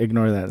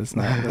 ignore that. That's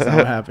not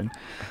what happened.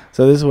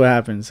 So this is what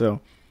happened. So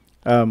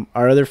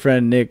our other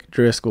friend Nick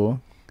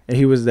Driscoll,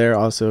 he was there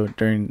also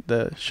during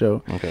the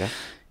show. Okay.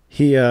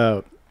 He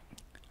I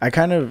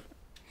kind of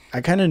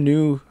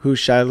knew who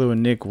Shiloh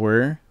and Nick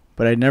were,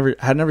 but I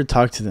had never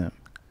talked to them.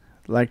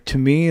 Like to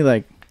me,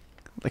 like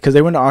because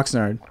they went to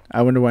Oxnard,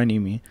 I went to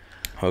Wainimi.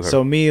 Okay.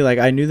 So me, like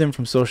I knew them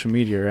from social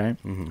media, right?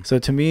 So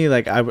to me,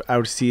 like I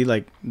would see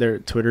like their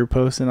Twitter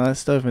posts and all that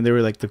stuff, and they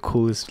were like the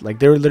coolest. Like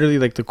they were literally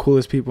like the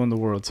coolest people in the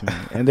world to me.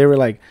 And they were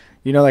like,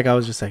 like I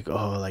was just like,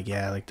 oh, like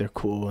yeah, like they're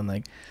cool and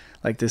like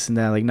this and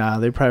that. Like nah,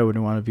 they probably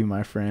wouldn't want to be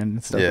my friend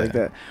and stuff like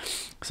that.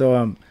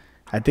 So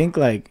I think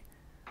like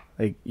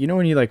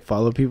when you like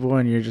follow people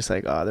and you're just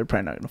like, oh, they're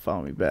probably not gonna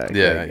follow me back.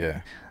 Yeah,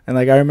 yeah. And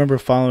like I remember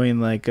following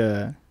like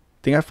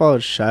think I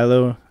followed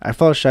Shiloh. I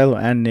followed Shiloh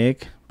and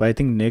Nick, but I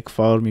think Nick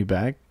followed me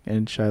back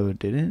and Shiloh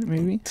didn't,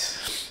 maybe.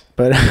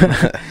 But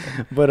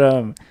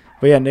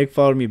but yeah, Nick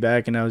followed me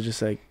back, and I was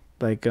just like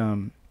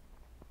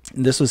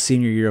this was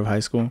senior year of high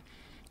school,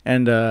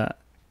 and I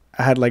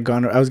had like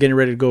gone. I was getting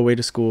ready to go away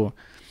to school,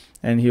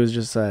 and he was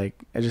just like,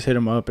 I just hit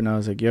him up, and I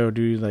was like, yo,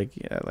 dude, like,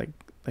 yeah,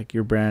 like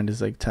your brand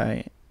is like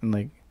tight, and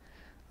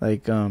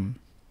like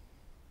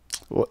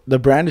well, the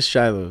brand is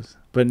Shiloh's,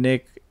 but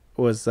Nick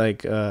was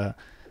like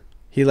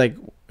he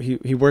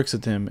works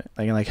with him,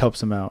 like, and like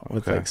helps him out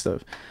with like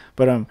stuff,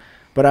 but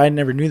I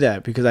never knew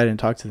that because I didn't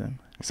talk to them.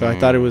 So I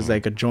thought it was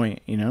like a joint,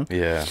 you know?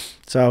 Yeah.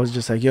 So I was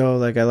just like, yo,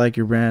 like, I like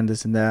your brand,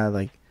 this and that.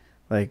 Like,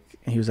 and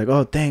he was like,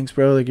 oh, thanks,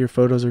 bro. Like, your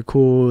photos are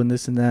cool and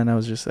this and that. And I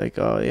was just like,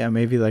 oh, yeah,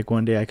 maybe like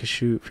one day I could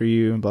shoot for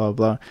you and blah,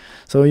 blah, blah.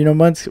 So, you know,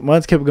 months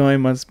kept going,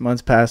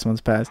 months passed.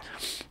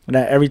 And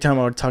every time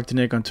I would talk to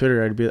Nick on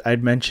Twitter,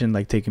 I'd mention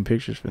like taking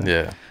pictures for them.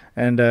 Yeah.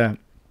 And I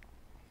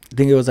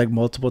think it was like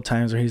multiple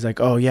times where he's like,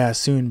 oh, yeah,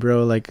 soon,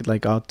 bro.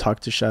 Like I'll talk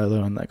to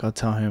Shiloh and like I'll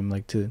tell him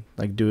like to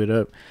like do it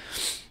up.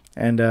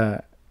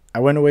 And I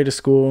went away to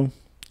school,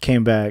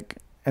 came back,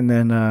 and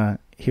then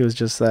he was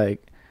just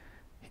like,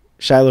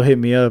 Shiloh hit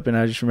me up, and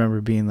I just remember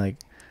being like,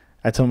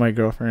 I told my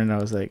girlfriend, and I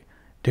was like,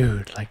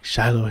 dude, like,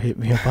 Shiloh hit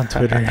me up on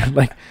Twitter, and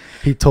like,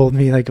 he told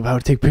me like about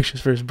to take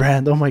pictures for his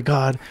brand. Oh my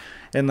god.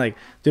 And like,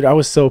 dude, I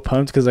was so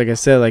pumped because, like I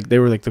said, like, they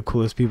were like the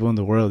coolest people in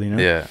the world, you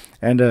know? Yeah.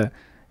 And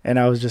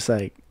I was just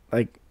like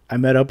I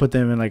met up with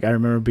them, and like I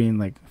remember being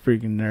like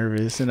freaking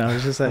nervous, and I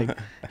was just like,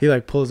 he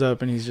like pulls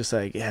up, and he's just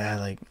like, yeah,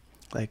 like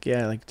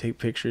take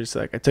pictures.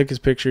 So, like, I took his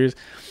pictures.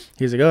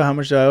 He's like, oh, how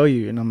much do I owe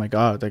you? And I'm like,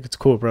 oh, like, it's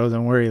cool, bro,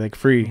 don't worry, like,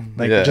 free,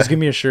 like, just give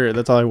me a shirt,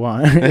 that's all I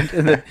want.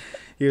 And then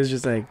he was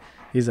just like,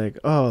 he's like,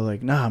 oh,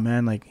 like, nah,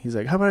 man, like, he's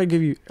like, how about I'll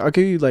give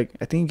you like,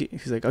 I think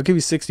he's like, I'll give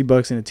you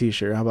 $60 in a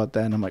t-shirt, how about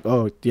that? And I'm like,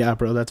 oh yeah,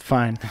 bro, that's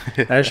fine.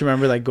 I just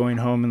remember like going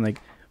home and like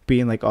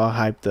being like all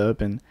hyped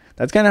up, and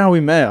that's kind of how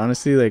we met,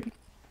 honestly. Like,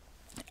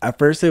 at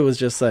first it was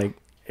just like,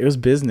 it was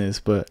business,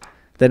 but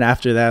then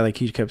after that, like,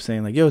 he kept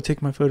saying like, yo,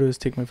 take my photos.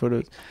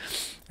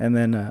 And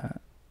then,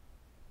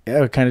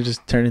 yeah, it kind of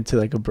just turned into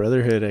like a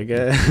brotherhood, I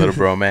guess. Little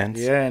bromance.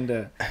 Yeah.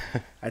 And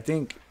I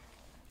think,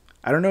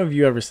 I don't know if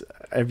you ever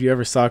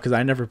saw, because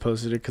I never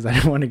posted it because I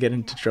didn't want to get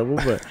into trouble.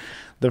 But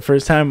the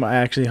first time I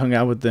actually hung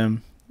out with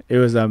them, it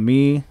was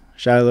me,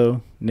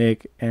 Shiloh,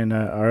 Nick, and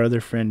our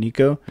other friend,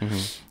 Nico.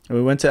 Mm-hmm. And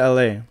we went to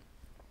LA,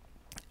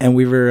 and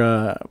we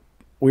were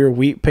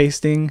wheat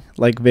pasting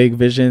like vague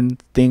vision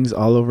things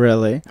all over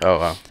LA. Oh,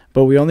 wow.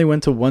 But we only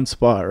went to one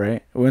spot,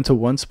 right? We went to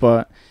one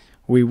spot.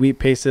 We wheat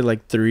pasted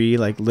like 3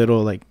 like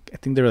little, like, I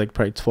think they were like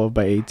probably 12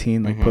 by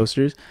 18 like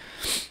posters.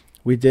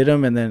 We did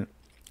them, and then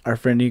our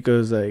friend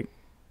Nico's like,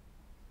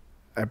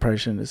 I probably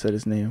shouldn't have said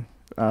his name.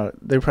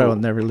 They probably will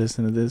never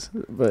listen to this,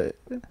 but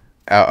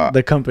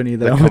the company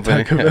that I'm going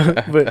to talk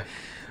about. But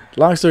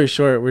long story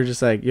short, we're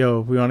just like,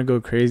 yo, we want to go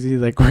crazy.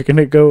 Like, we're going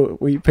to go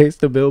wheat paste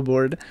the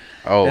billboard.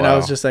 Oh, and wow. I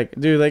was just like,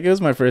 dude, like, it was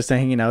my first time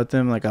hanging out with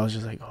them. Like, I was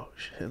just like, oh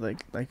shit,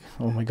 like,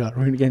 oh my god,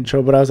 we're gonna get in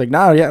trouble. But I was like,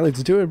 nah, yeah,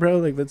 let's do it, bro.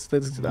 Like, let's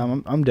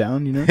I'm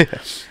down, you know.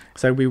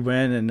 So we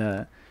went,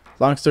 and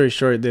long story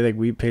short, they like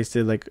wheat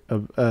pasted like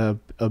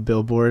a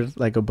billboard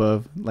like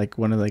above like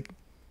one of like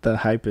the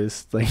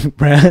hypest like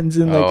brands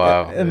in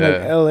like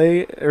like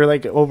LA or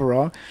like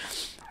overall,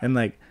 and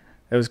like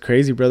it was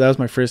crazy, bro. That was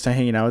my first time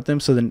hanging out with them.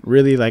 So then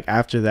really like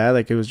after that,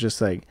 like, it was just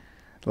like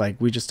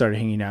we just started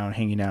hanging out.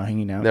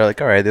 They're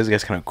like, all right, this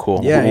guy's kind of cool.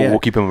 Yeah, we'll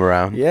keep him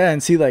around. Yeah,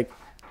 and see like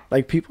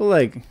people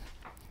like,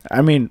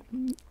 I mean,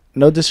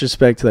 no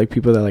disrespect to like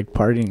people that like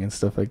partying and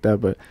stuff like that,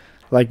 but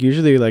like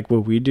usually like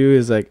what we do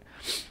is like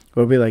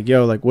we'll be like,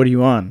 yo, like, what are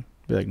you on?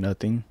 Be like,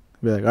 nothing.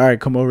 Be like, all right,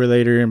 come over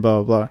later and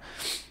blah blah blah.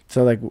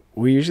 So like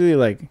we usually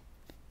like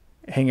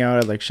hang out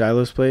at like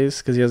Shiloh's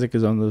place because he has like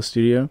his own little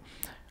studio.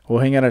 We'll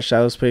hang out at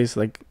Shiloh's place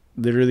like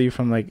literally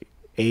from like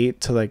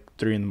 8 to like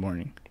 3 in the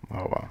morning.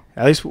 Oh wow.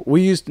 At least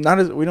we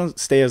don't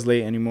stay as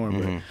late anymore,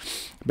 but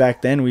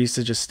back then we used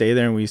to just stay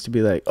there, and we used to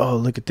be like, oh,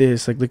 look at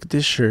this, like, look at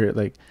this shirt,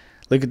 like,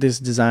 look at this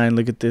design,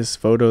 look at this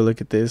photo, look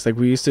at this. Like,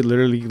 we used to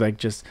literally like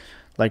just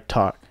like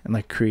talk and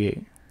like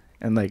create,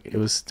 and like it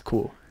was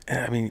cool.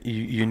 I mean,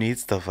 you need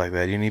stuff like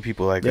that. You need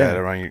people like that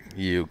around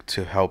you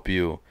to help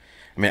you.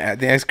 I mean, I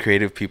think as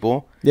creative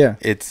people, I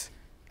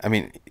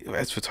mean,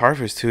 as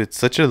photographers too,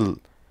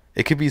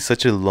 it could be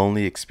such a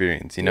lonely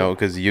experience, you know,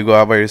 because you go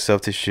out by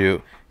yourself to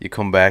shoot, you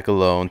come back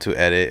alone to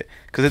edit,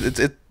 because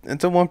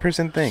it's a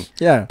one-person thing.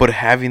 Yeah. But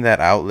having that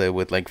outlet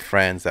with like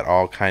friends that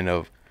all kind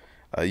of,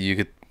 you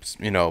could,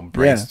 you know,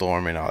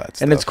 brainstorm and all that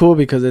stuff. And it's cool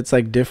because it's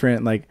like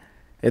different, like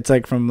it's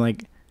like from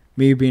like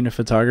me being a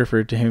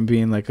photographer to him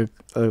being like a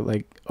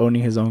like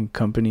owning his own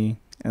company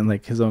and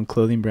like his own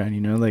clothing brand,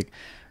 you know, like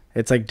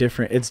it's like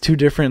different. It's 2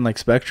 different like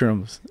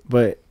spectrums,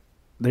 but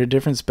they're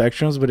different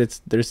spectrums, but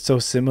they're so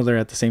similar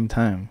at the same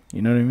time.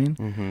 You know what I mean?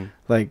 Mm-hmm.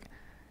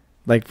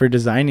 Like for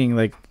designing,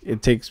 like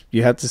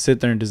you have to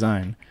sit there and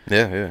design.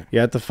 Yeah. You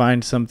have to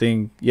find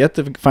something. You have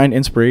to find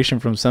inspiration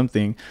from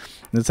something.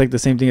 And it's like the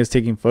same thing as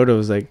taking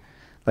photos. Like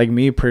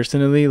me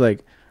personally,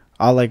 like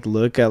I'll like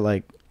look at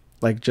like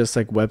just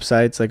like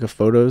websites like of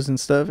photos and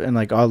stuff, and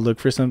like I'll look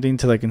for something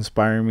to like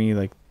inspire me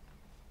like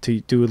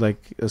to do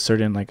like a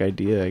certain like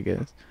idea, I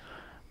guess.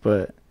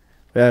 But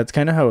yeah, it's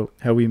kind of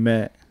how we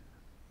met.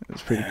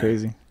 It's pretty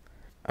crazy.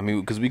 I mean,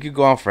 because we could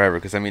go on forever.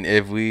 Because I mean,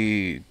 if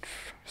we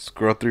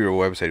scroll through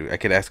your website, I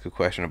could ask a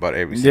question about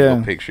every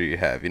single picture you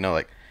have. You know,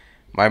 like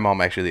my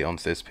mom actually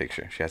owns this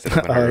picture. She has it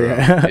up in her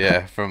room.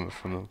 Yeah, from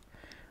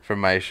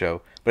my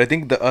show. But I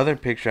think the other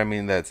picture, I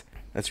mean, that's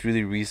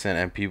really recent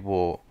and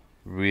people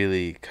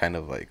really kind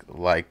of like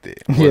liked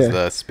it was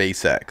the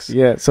SpaceX.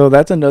 Yeah, so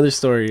that's another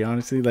story.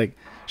 Honestly, like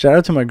shout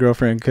out to my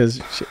girlfriend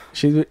because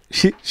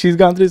she's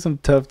gone through some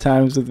tough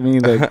times with me,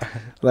 like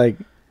like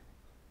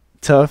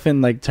tough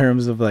in like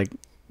terms of like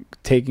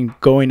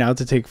going out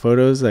to take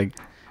photos. Like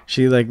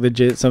she like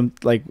legit some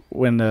like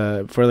when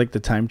for like the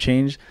time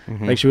change,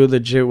 like she would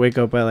legit wake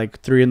up at like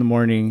 3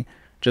 a.m.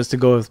 just to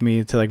go with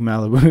me to like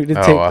Malibu to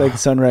take like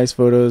sunrise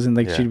photos, and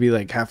like she'd be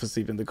like half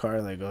asleep in the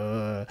car, like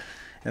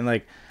and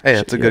like hey,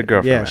 that's a good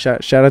girlfriend. Yeah,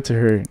 shout out to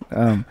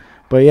her.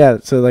 But yeah,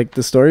 so like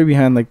the story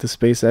behind like the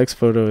SpaceX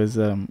photo is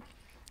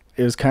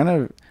it was kind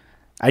of,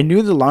 I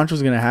knew the launch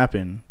was gonna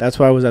happen. That's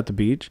why I was at the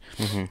beach,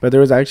 but there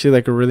was actually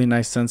like a really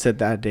nice sunset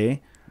that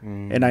day,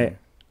 and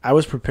I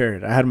was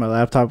prepared. I had my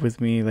laptop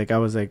with me. Like I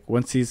was like,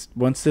 once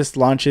this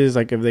launches,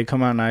 like if they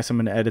come out nice, I'm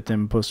gonna edit them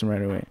and post them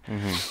right away.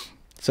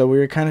 So we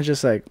were kind of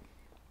just like,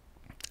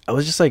 I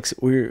was just like,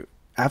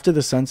 after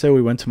the sunset,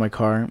 we went to my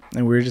car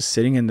and we were just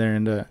sitting in there,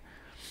 and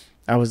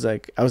I was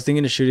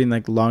thinking of shooting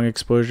like long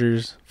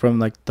exposures from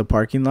like the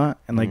parking lot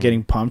and like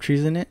getting palm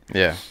trees in it.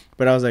 Yeah.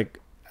 But I was like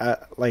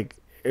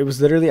it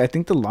was literally, I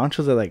think the launch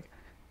was at like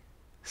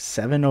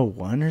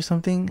 7:01 or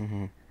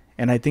something.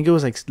 And I think it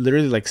was like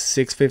literally like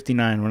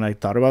 6:59 when I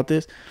thought about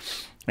this.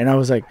 And I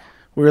was like,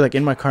 we were like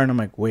in my car and I'm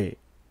like, wait,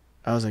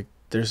 I was like,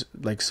 there's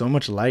like so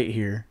much light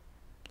here.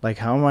 Like,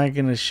 how am I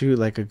going to shoot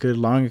like a good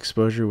long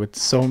exposure with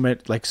so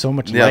much light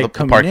coming in? Yeah, the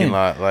parking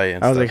lot light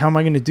and I was like, how am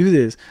I going to do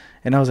this?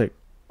 And I was like,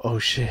 oh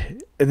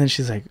shit. And then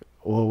she's like,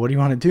 well, what do you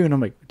want to do? And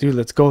I'm like, dude,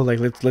 let's go. Like,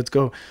 let's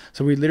go.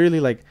 So we literally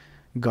like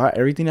got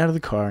everything out of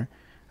the car.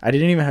 I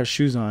didn't even have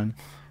shoes on.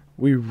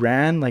 We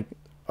ran like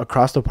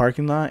across the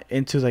parking lot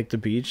into like the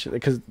beach,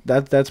 because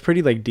that's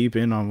pretty like deep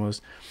in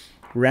almost.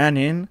 Ran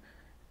in.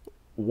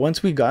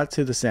 Once we got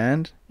to the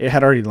sand, it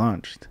had already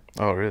launched.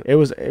 Oh really? It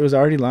was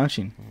already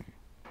launching.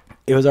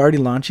 It was already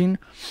launching,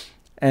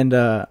 and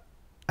I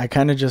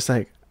kind of just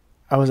like,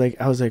 I was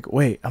like,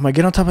 wait, I'm gonna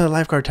get on top of the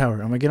lifeguard tower.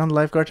 I'm gonna get on the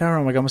lifeguard tower.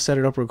 I'm like, I'm gonna set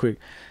it up real quick.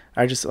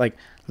 I just like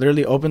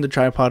literally opened the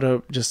tripod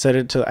up, just set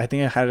it to, I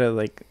think I had it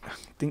like, I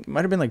think it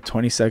might have been like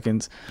 20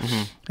 seconds.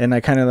 And I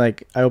kind of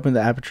like, I opened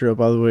the aperture up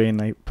all the way and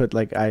I put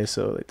like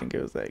ISO. I think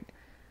it was like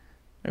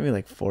maybe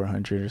like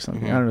 400 or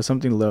something. I don't know,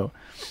 something low.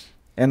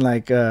 And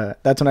like,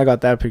 that's when I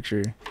got that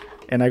picture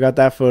and I got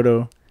that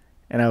photo,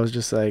 and I was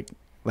just like,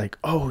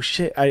 oh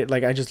shit.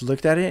 I just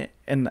looked at it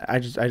and I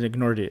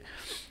ignored it.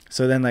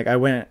 So then like I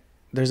went,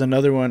 there's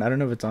another one. I don't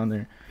know if it's on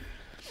there.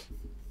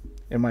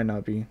 It might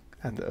not be.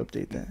 I have to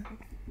update that.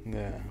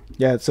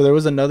 Yeah. So there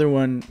was another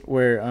one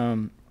where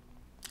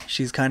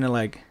she's kind of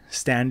like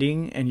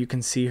standing and you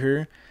can see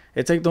her.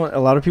 It's like a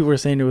lot of people were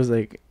saying it was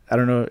like, I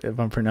don't know if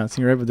I'm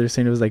pronouncing it right, but they're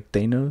saying it was like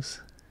Thanos.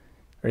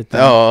 Or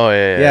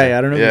yeah.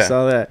 I don't know if you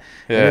saw that.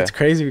 Yeah. And it's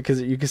crazy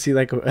because you can see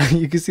like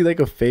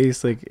a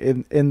face like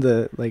in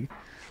the like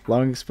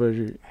long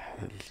exposure.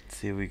 Let's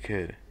see if we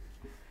could.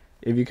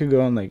 If you could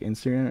go on like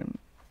Instagram,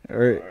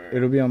 or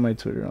it'll be on my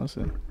Twitter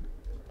also.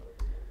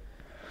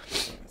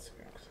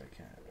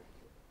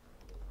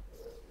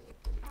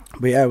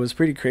 But yeah, it was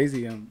pretty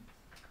crazy.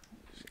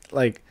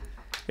 Like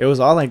it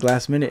was all like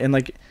last minute, and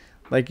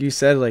like you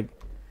said, like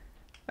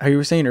how you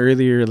were saying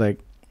earlier, like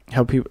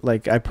how people,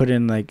 like I put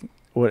in like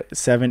what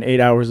 7-8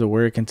 hours of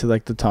work into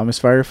like the Thomas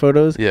Fire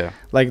photos. Yeah.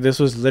 Like this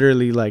was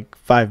literally like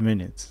 5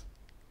 minutes.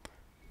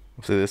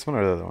 So this one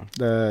or the other one?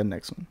 The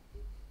next one.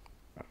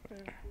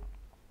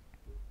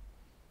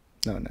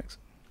 No, next.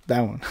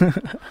 That one.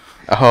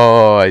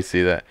 Oh, I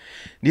see that.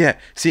 Yeah.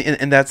 See,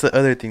 and that's the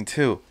other thing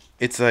too.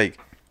 It's like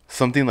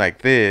something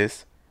like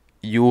this.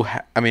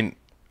 I mean,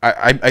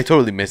 I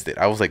totally missed it.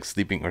 I was like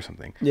sleeping or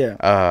something.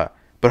 Yeah.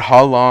 But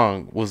how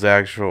long was the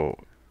actual?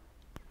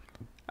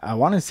 I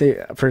want to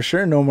say for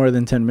sure no more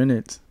than 10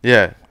 minutes.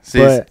 Yeah. See,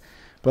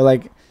 but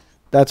like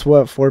that's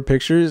what 4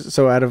 pictures.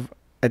 So out of,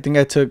 I think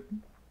I took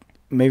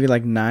maybe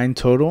like 9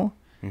 total.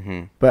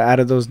 But out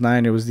of those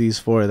 9, it was these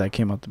 4 that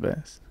came out the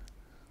best.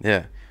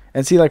 Yeah.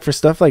 And see, like for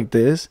stuff like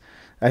this,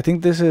 I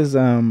think this is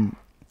that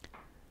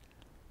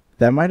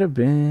might have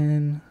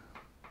been.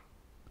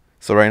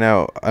 So right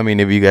now, I mean,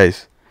 if you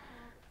guys,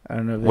 I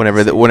don't know.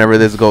 Whenever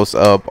this goes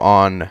up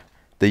on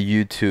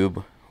the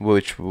YouTube,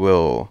 which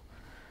will,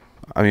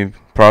 I mean,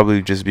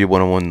 probably just be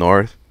 101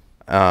 North.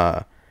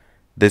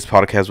 This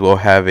podcast will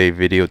have a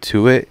video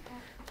to it,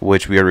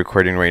 which we are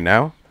recording right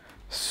now.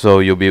 So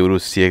you'll be able to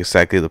see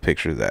exactly the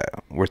picture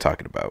that we're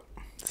talking about.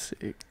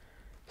 Sick.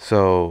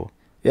 So.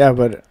 Yeah,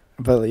 but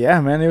yeah,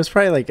 man, it was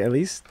probably like at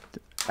least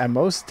at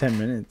most 10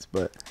 minutes,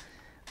 but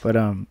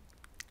yeah,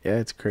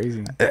 it's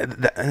crazy.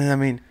 I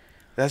mean,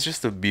 that's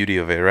just the beauty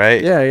of it,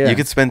 right? Yeah, yeah. You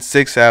could spend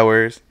 6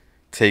 hours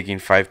taking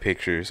 5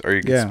 pictures, or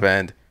you could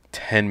spend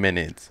 10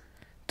 minutes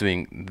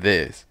doing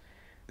this.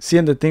 See,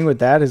 and the thing with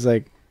that is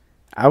like,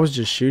 I was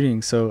just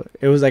shooting, so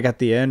it was like at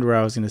the end where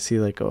I was gonna see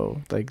like, oh,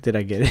 like did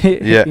I get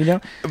it? Yeah, you know.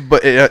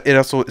 But it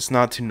also, it's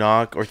not to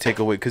knock or take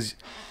away, because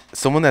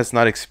someone that's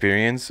not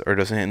experienced or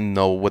doesn't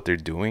know what they're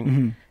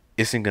doing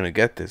isn't gonna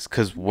get this.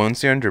 Because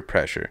once you're under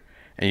pressure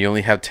and you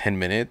only have 10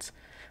 minutes,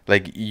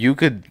 like you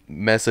could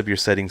mess up your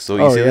settings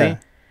so easily,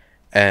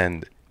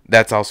 and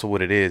that's also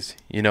what it is.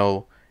 You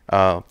know,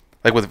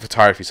 like with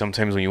photography,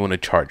 sometimes when you want to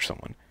charge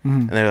someone,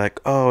 and they're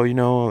like, oh, you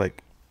know,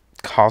 like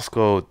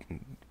Costco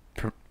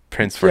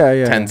prints for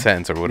 10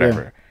 cents or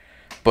whatever.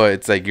 But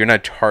it's like you're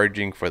not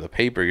charging for the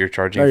paper, you're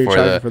charging,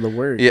 for the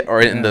work. Yeah, or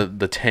in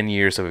the 10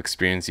 years of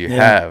experience you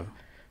have.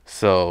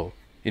 So,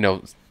 you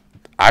know,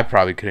 I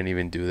probably couldn't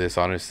even do this,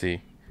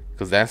 honestly,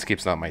 because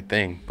landscape's not my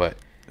thing. But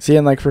see,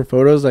 and like for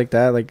photos like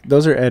that, like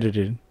those are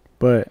edited,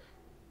 but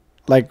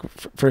like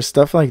for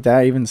stuff like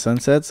that, even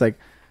sunsets, like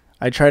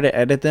I try to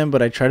edit them,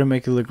 but I try to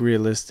make it look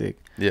realistic.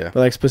 Yeah.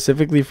 But like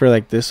specifically for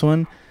like this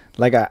one,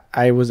 like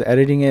I was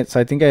editing it, so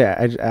I think I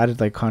added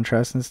like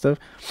contrast and stuff,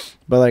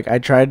 but like I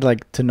tried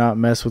like to not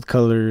mess with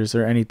colors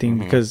or anything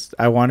because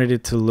I wanted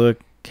it to look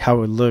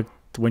how it looked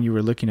when you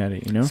were looking at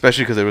it, you know,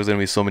 especially because there was gonna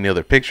be so many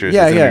other pictures.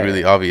 It's gonna be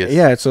really obvious.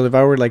 Yeah, so if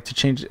I were like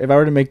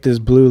to make this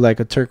blue like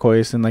a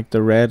turquoise and like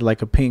the red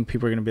like a pink,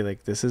 people are gonna be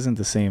like, this isn't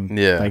the same.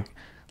 Yeah,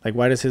 like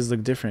why does his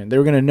look different? They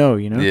were gonna know,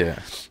 you know. Yeah.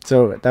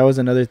 So that was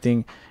another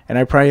thing. And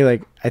I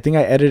probably I think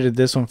I edited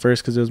this one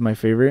first because it was my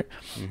favorite.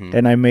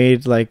 And I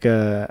made I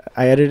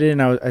edited it,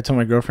 and I told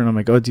my girlfriend, I'm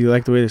like, oh, do you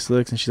like the way this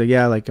looks? And she's like,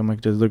 yeah. Like, I'm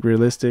like, does it look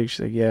realistic? She's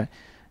like, yeah.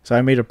 So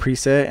I made a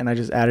preset and I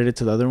just added it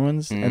to the other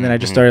ones. And then I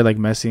just started like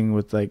messing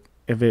with like,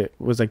 if it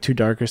was like too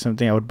dark or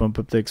something, I would bump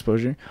up the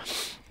exposure.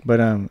 But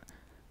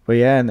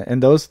yeah,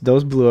 and those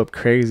blew up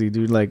crazy,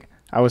 dude. Like,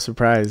 I was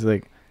surprised.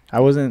 Like,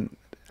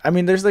 I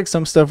mean, there's like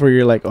some stuff where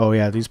you're like, oh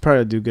yeah, these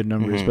probably do good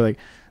numbers. But like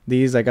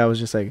these, like I was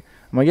just like,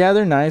 I'm like, yeah,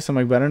 they're nice. I'm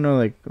like, but I don't know,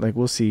 like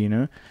we'll see, you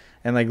know.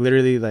 And like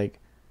literally, like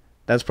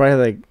that's probably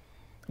like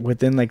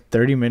within like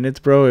 30 minutes,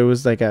 bro. It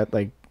was like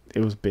it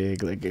was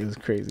big, like it was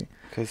crazy.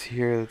 Cause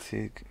here, let's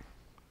see.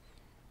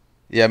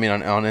 Yeah, I mean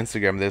on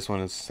Instagram, this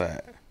one is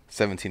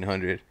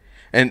 1,700,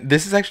 and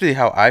this is actually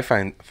how I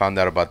found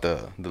out about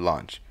the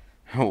launch.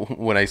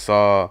 when I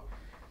saw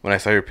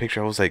your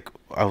picture, I was like,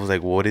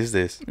 what is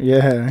this?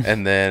 Yeah.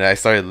 And then I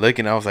started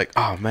looking. I was like,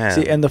 oh man.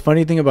 See, and the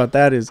funny thing about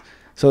that is,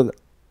 so.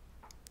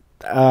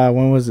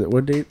 When was it?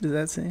 What date did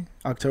that say?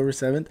 October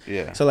 7th?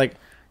 Yeah. So like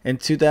in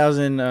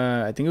 2000,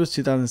 I think it was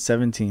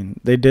 2017,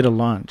 they did a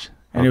launch,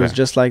 and it was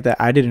just like that.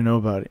 I didn't know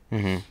about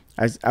it.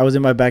 I was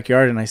in my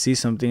backyard and I see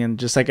something, and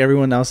just like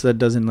everyone else that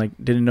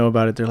didn't know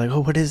about it, they're like, oh,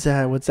 what is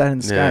that? What's that in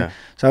the sky?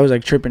 So I was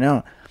like tripping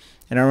out,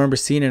 and I remember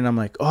seeing it, and I'm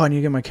like, oh, I need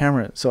to get my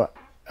camera. So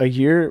a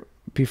year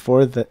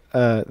before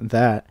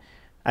that,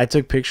 I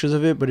took pictures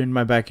of it, but in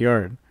my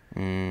backyard,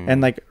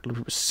 and like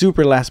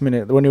super last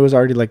minute when it was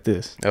already like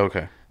this.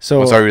 Okay. So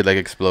it was already like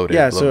exploded.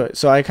 Yeah,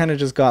 so I kind of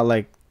just got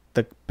like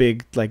the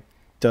big like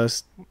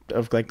dust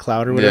of like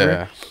cloud or whatever.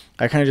 Yeah.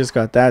 I kind of just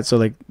got that. So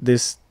like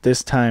this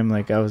time,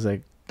 like I was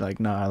like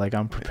nah, like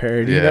I'm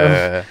prepared, you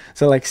know.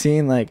 So like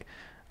seeing like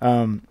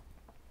I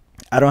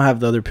don't have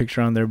the other picture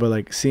on there, but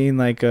like seeing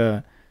like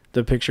the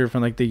picture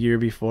from like the year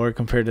before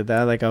compared to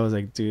that, like I was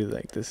like, dude,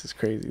 like this is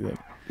crazy. Like,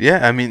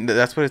 yeah, I mean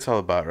that's what it's all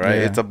about, right?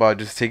 Yeah. It's about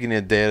just taking it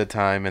a day at a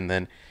time, and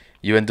then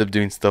you end up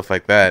doing stuff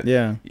like that.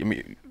 Yeah. I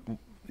mean,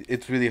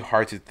 it's really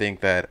hard to think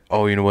that,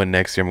 oh, you know what,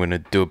 next year I'm gonna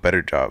do a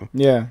better job.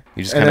 Yeah.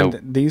 You just kind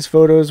of. These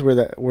photos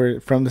were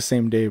from the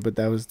same day, but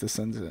that was the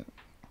sunset.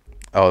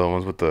 Oh, the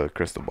ones with the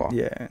crystal ball.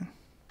 Yeah.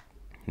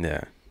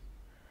 Yeah.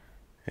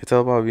 It's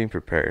all about being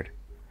prepared,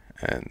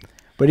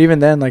 but even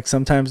then, like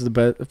sometimes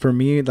for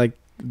me, like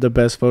the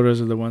best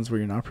photos are the ones where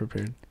you're not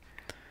prepared.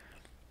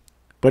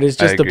 But it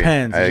just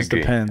depends. It just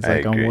depends,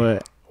 like on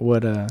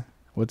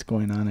what's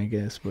going on, I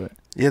guess. But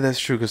yeah, that's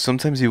true. Because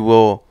sometimes you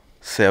will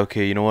say,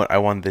 okay, you know what, I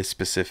want this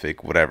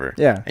specific whatever.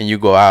 Yeah. And you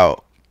go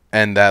out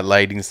and that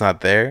lighting's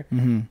not there,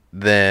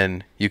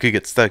 then you could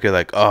get stuck. You're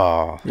like,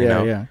 oh, you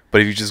know. Yeah.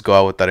 But if you just go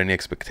out without any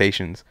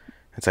expectations,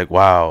 it's like,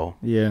 wow.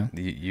 Yeah.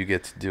 You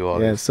get to do all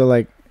this. Yeah. So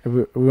like, if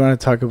we want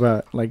to talk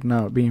about like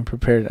not being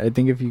prepared. I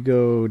think if you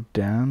go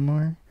down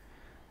more,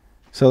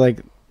 so like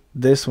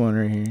this one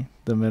right here,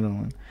 the middle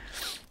one.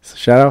 So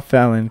shout out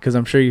Fallon, because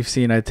I'm sure you've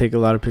seen I take a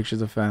lot of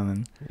pictures of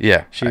Fallon.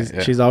 Yeah.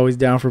 She's always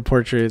down for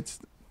portraits.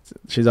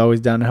 She's always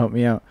down to help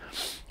me out.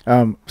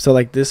 So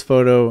like this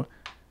photo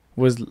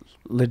was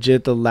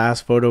legit the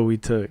last photo we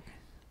took.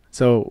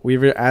 So we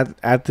were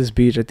at this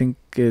beach. I think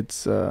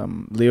it's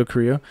Leo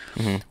Carrillo.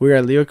 We were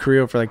at Leo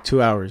Carrillo for like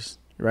 2 hours,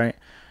 right?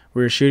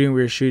 We were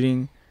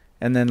shooting,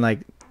 and then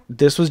like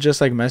this was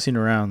just like messing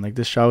around. Like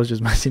this shot was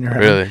just messing around.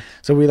 Really?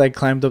 So we like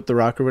climbed up the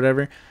rock or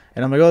whatever,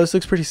 and I'm like, oh, this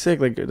looks pretty sick.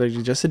 Like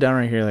just sit down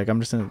right here. Like I'm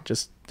just gonna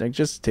just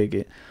take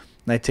it.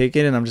 And I take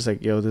it, and I'm just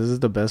like, yo, this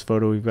is the best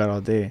photo we've got all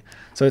day.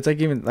 So it's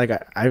like, even like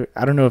I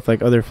don't know if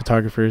like other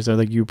photographers or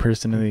like you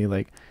personally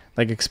like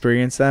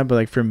experience that, but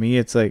like for me,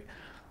 it's like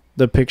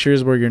the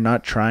pictures where you're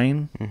not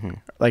trying,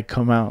 like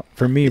come out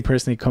for me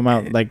personally, come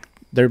out like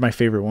they're my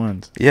favorite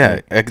ones. Yeah,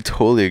 like, I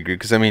totally agree.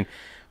 Because I mean,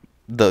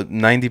 the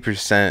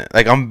 90%,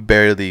 like I'm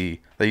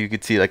barely, like you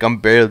could see, like I'm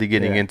barely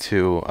getting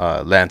into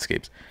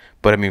landscapes.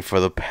 But I mean, for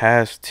the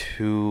past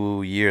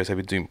 2 years, I've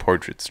been doing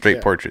portraits,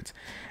 straight portraits,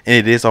 and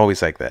it is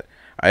always like that.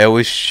 I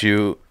always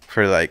shoot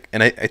for like,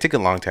 and I take a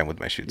long time with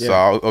my shoots, so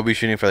I'll be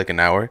shooting for like an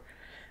hour,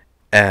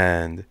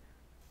 and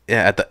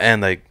yeah, at the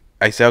end, like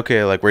I say,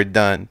 okay, like we're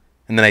done,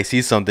 and then I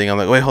see something, I'm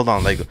like, wait, hold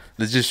on, like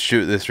let's just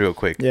shoot this real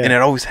quick, and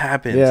it always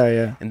happens,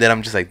 and then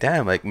I'm just like,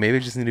 damn, like maybe I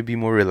just need to be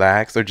more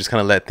relaxed or just kind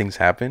of let things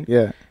happen,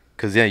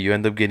 because you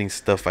end up getting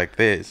stuff like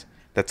this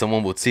that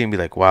someone would see and be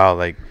like, wow,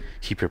 like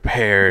he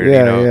prepared, you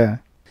know.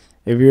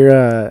 If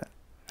you're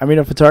I mean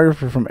a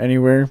photographer from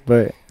anywhere,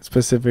 but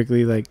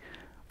specifically like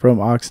from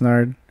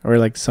Oxnard or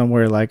like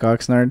somewhere like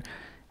Oxnard,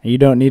 and you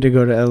don't need to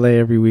go to LA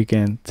every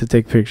weekend to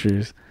take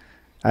pictures.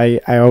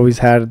 I always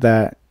had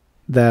that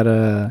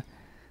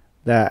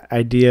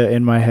idea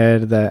in my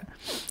head that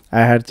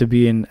I had to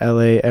be in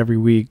LA every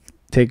week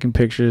taking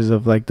pictures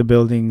of like the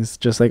buildings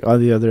just like all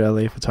the other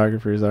LA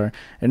photographers are.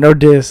 And no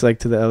diss like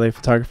to the LA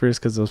photographers,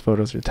 because those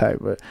photos are tight,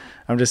 but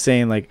I'm just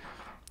saying like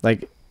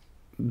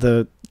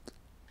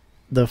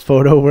the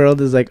photo world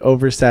is like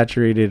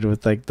oversaturated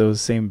with like those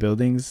same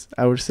buildings,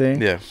 I would say.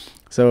 Yeah.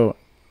 So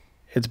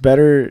it's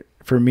better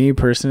for me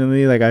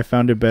personally. Like I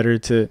found it better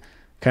to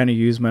kind of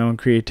use my own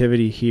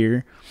creativity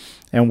here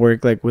and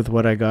work like with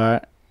what I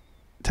got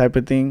type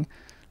of thing.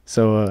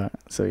 So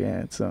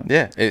yeah,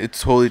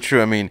 it's totally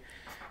true. I mean,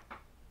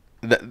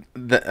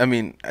 I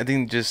mean, I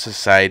think just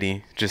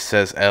society just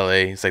says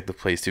LA is like the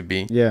place to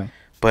be. Yeah.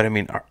 But I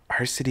mean,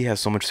 our city has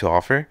so much to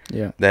offer.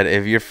 Yeah. That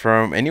if you're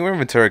from anywhere in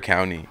Ventura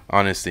County,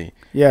 honestly.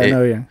 Yeah.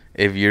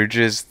 If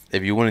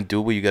you want to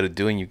do what you got to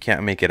do and you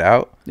can't make it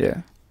out.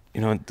 Yeah.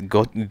 You know,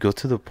 go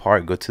to the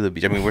park, go to the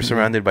beach. I mean, we're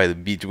surrounded by the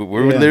beach.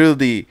 We're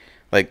literally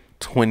like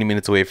 20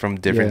 minutes away from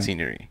different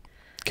scenery.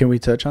 Can we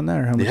touch on that,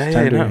 or how much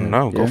time do we have?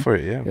 No, go for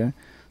it. Yeah.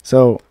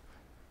 So,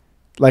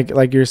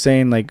 like you're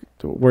saying, like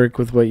work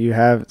with what you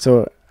have.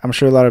 So I'm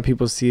sure a lot of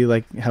people see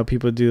like how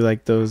people do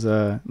like those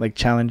like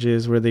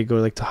challenges where they go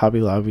like to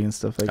Hobby Lobby and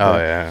stuff like that. Oh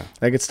yeah.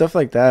 Like it's stuff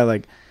like that.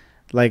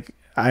 Like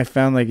I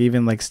found like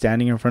even like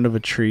standing in front of a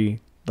tree,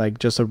 like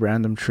just a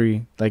random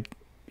tree, like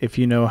if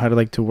you know how to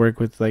like to work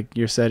with like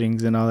your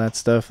settings and all that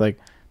stuff, like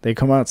they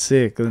come out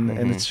sick, and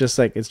it's just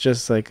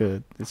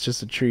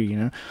a tree, you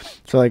know.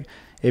 So like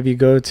if you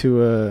go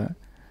to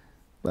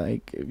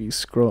like if you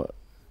scroll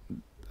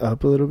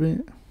up a little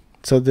bit,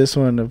 so this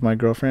one of my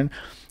girlfriend,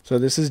 so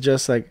this is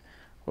just like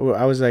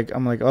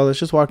I'm like, oh, let's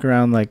just walk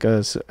around like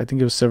I think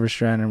it was Silver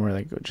Strand, and we're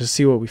like, just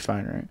see what we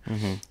find,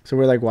 right? So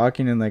we're like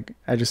walking, and like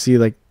I just see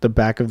like the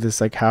back of this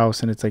like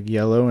house, and it's like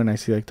yellow, and I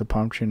see like the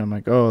palm tree, and I'm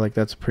like, oh, like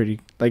that's pretty,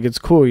 like it's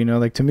cool, you know.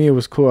 Like to me it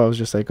was cool. I was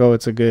just like, oh,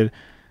 it's a good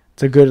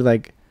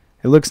like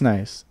it looks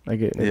nice,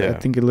 like I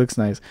think it looks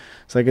nice.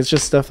 So like it's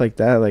just stuff like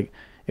that. Like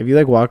if you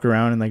like walk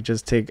around and like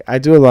just I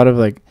do a lot of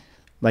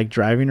like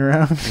driving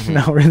around,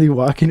 not really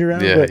walking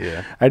around, but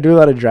I do a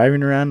lot of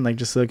driving around, like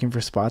just looking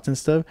for spots and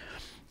stuff.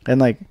 And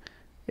like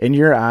in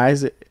your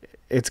eyes,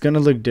 it's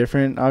gonna look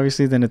different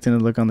obviously than it's gonna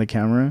look on the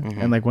camera,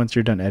 and like once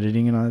you're done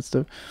editing and all that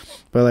stuff.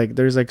 But like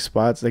there's like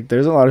spots, like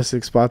there's a lot of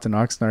sick spots in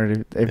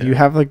Oxnard if you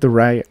have like the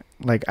right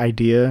like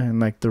idea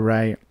and like the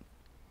right,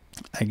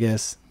 I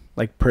guess,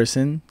 like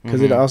person,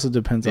 because it also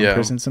depends on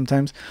person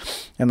sometimes,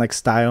 and like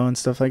style and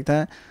stuff like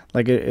that.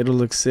 Like it'll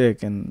look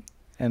sick, and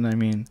I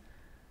mean,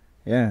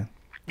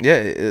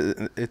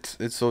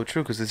 it's so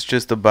true, because it's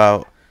just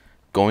about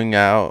going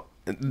out.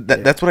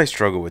 That's what I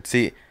struggle with.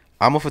 See,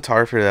 I'm a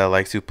photographer that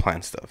likes to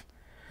plan stuff.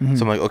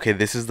 So I'm like, okay,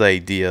 this is the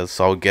idea,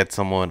 so I'll get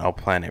someone, I'll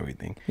plan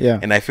everything.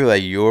 And I feel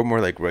like you're more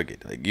like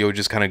rugged. Like you'll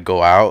just kind of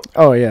go out.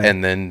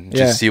 And then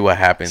just see what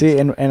happens. See,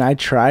 and I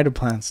try to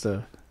plan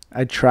stuff.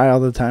 I try all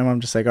the time.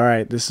 I'm just like, all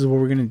right, this is what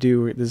we're gonna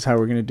do. This is how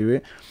we're gonna do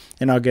it.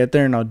 And I'll get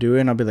there and I'll do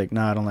it, and I'll be like,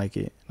 nah, I don't like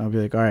it. And I'll be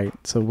like, all right,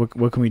 so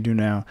what can we do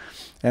now?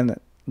 And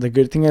the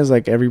good thing is,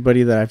 like,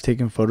 everybody that I've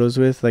taken photos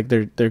with, like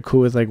they're cool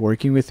with like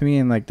working with me,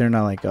 and like they're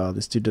not like, oh,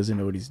 this dude doesn't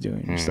know what he's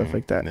doing and stuff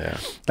like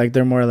that. Like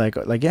they're more like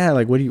yeah,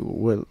 like what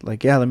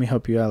let me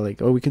help you out,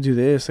 like, oh, we can do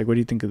this, like what do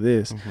you think of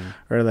this?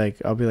 Or like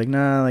I'll be like,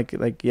 nah,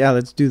 like yeah,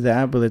 let's do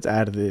that, but let's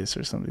add this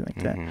or something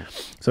like that.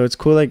 So it's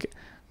cool, like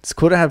it's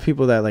cool to have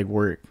people that like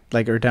work,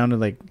 like are down to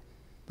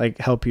like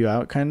help you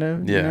out, kind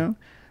of, you know,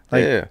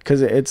 like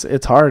because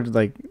it's hard,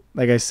 like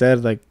I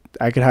said, like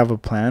I could have a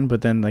plan,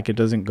 but then like it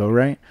doesn't go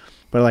right.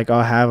 But like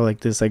I'll have like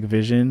this like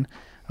vision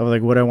of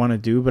like what I want to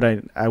do, but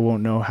I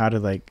won't know how to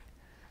like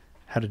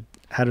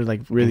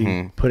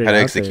really put it how to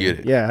out execute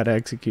there. it. Yeah, how to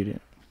execute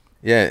it.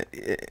 Yeah,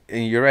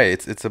 and you're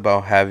right. It's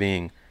about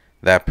having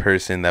that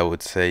person that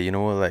would say, you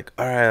know what, like,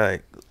 all right,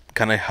 like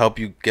kind of help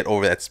you get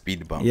over that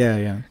speed bump.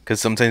 Yeah.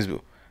 Because sometimes,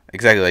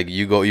 exactly, like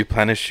you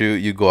plan a shoot,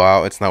 you go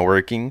out, it's not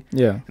working.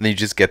 Yeah. And then you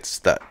just get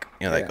stuck.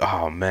 You're like,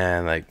 oh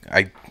man, like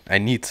I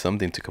need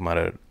something to come out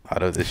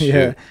of this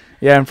shoot.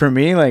 Yeah, and for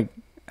me, like,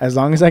 as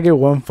long as I get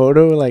one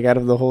photo like out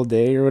of the whole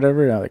day or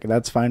whatever, like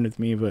that's fine with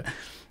me. But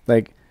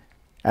like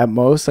at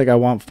most, like I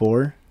want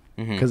 4.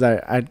 Because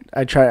I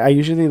try. I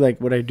usually,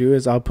 like, what I do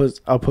is I'll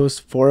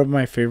post 4 of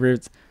my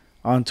favorites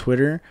on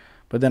Twitter,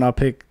 but then I'll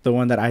pick the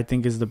one that I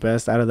think is the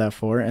best out of that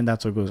 4, and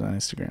that's what goes on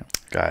Instagram.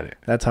 Got it.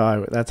 That's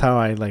how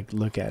I like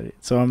look at it.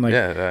 So I'm like,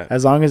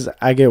 as long as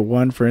I get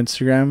 1 for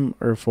Instagram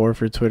or 4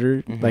 for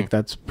Twitter, like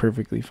that's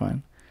perfectly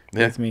fine.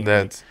 Yeah, with me.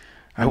 that's.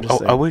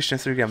 Like, I wish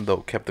Instagram though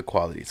kept the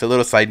quality. It's a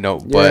little side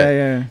note,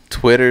 but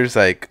Twitter's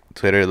like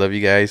Twitter. Love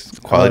you guys.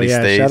 Quality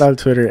stays. Shout out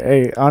Twitter.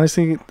 Hey,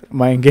 honestly,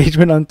 my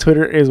engagement on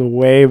Twitter is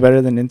way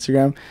better than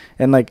Instagram.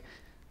 And like,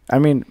 I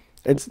mean,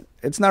 it's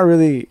not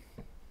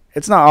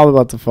all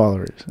about the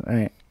followers,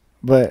 right?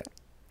 But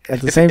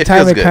at the same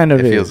time, it kind of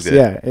is.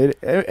 Yeah,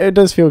 it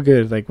does feel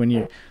good. Like when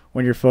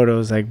your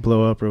photos like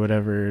blow up or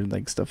whatever,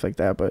 like stuff like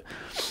that. But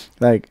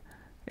like,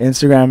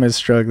 Instagram is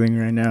struggling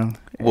right now.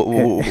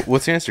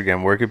 What's your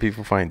Instagram? Where can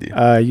people find you?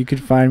 You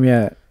could find me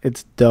at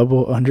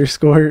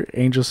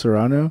 _Angel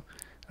Serrano.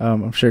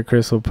 I'm sure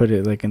Chris will put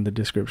it like in the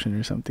description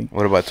or something.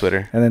 What about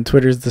Twitter? And then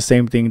Twitter's the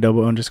same thing,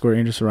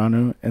 _Angel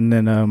Serrano. And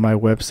then my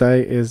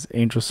website is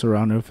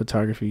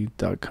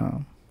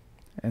angelserranophotography.com.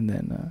 And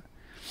then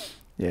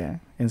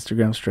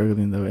Instagram's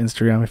struggling though.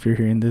 Instagram, if you're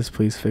hearing this,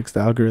 please fix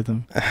the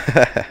algorithm.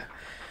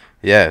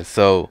 Yeah,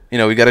 so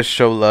we gotta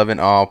show love in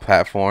all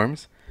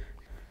platforms.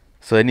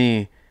 So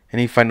any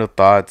final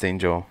thoughts,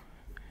 Angel?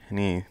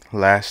 Any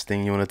last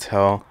thing you want to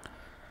tell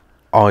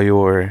all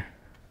your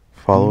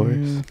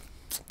followers?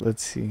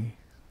 Let's see.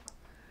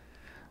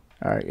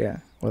 All right,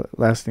 yeah. Well,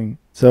 last thing.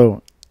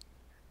 So,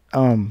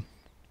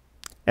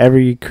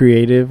 every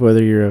creative,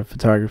 whether you're a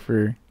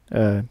photographer,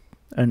 an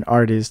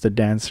artist, a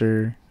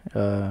dancer,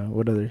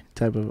 what other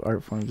type of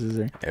art forms is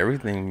there?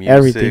 Everything,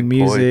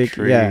 music,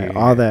 poetry.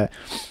 All that.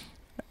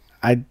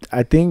 I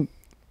think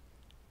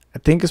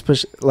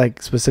especially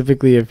like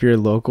specifically if you're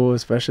local,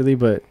 especially,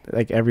 but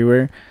like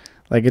everywhere,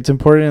 like it's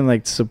important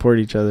like to support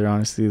each other.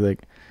 Honestly,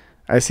 like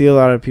I see a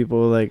lot of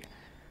people like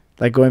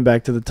going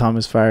back to the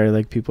Thomas Fire,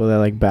 like people that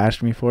like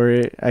bashed me for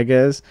it. I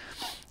guess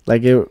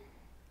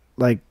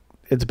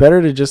it's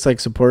better to just like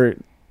support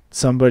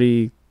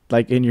somebody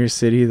like in your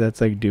city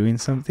that's like doing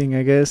something,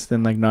 I guess,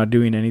 than like not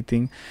doing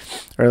anything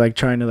or like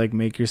trying to like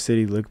make your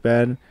city look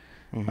bad.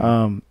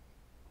 I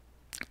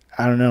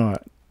don't know.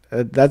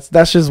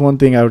 That's just one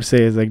thing I would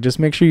say is like just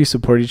make sure you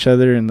support each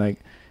other and like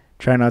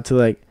try not to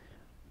like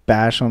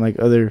bash on like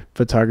other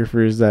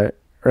photographers that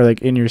are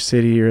like in your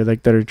city or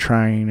like that are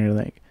trying or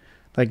like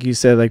you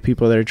said, like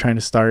people that are trying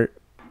to start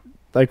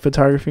like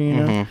photography, you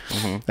know.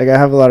 Like I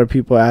have a lot of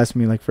people ask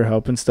me like for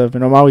help and stuff,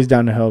 and I'm always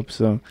down to help.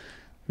 So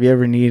if you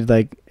ever need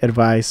like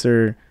advice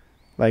or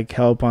like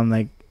help on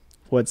like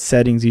what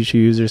settings you should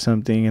use or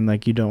something, and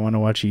like you don't want to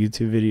watch a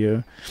YouTube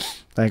video,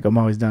 like I'm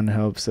always down to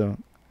help. So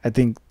I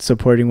think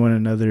supporting one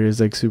another is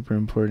like super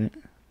important.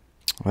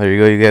 There you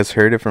go. You guys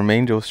heard it from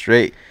Angel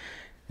straight.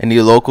 Any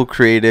local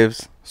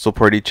creatives,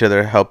 support each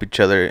other, help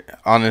each other.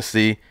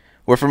 Honestly,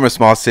 we're from a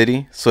small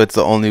city, so it's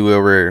the only way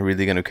we're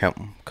really going to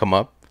come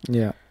up.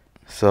 Yeah.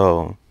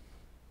 So,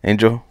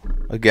 Angel,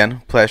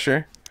 again,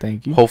 pleasure.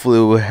 Thank you. Hopefully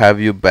we'll have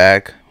you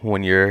back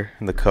when you're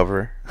in the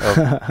cover of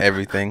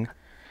everything.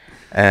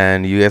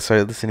 And you guys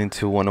are listening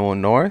to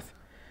 101 North.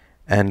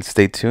 And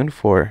stay tuned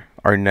for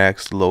our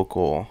next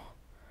local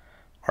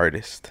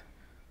artist.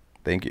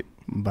 Thank you.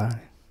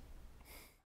 Bye.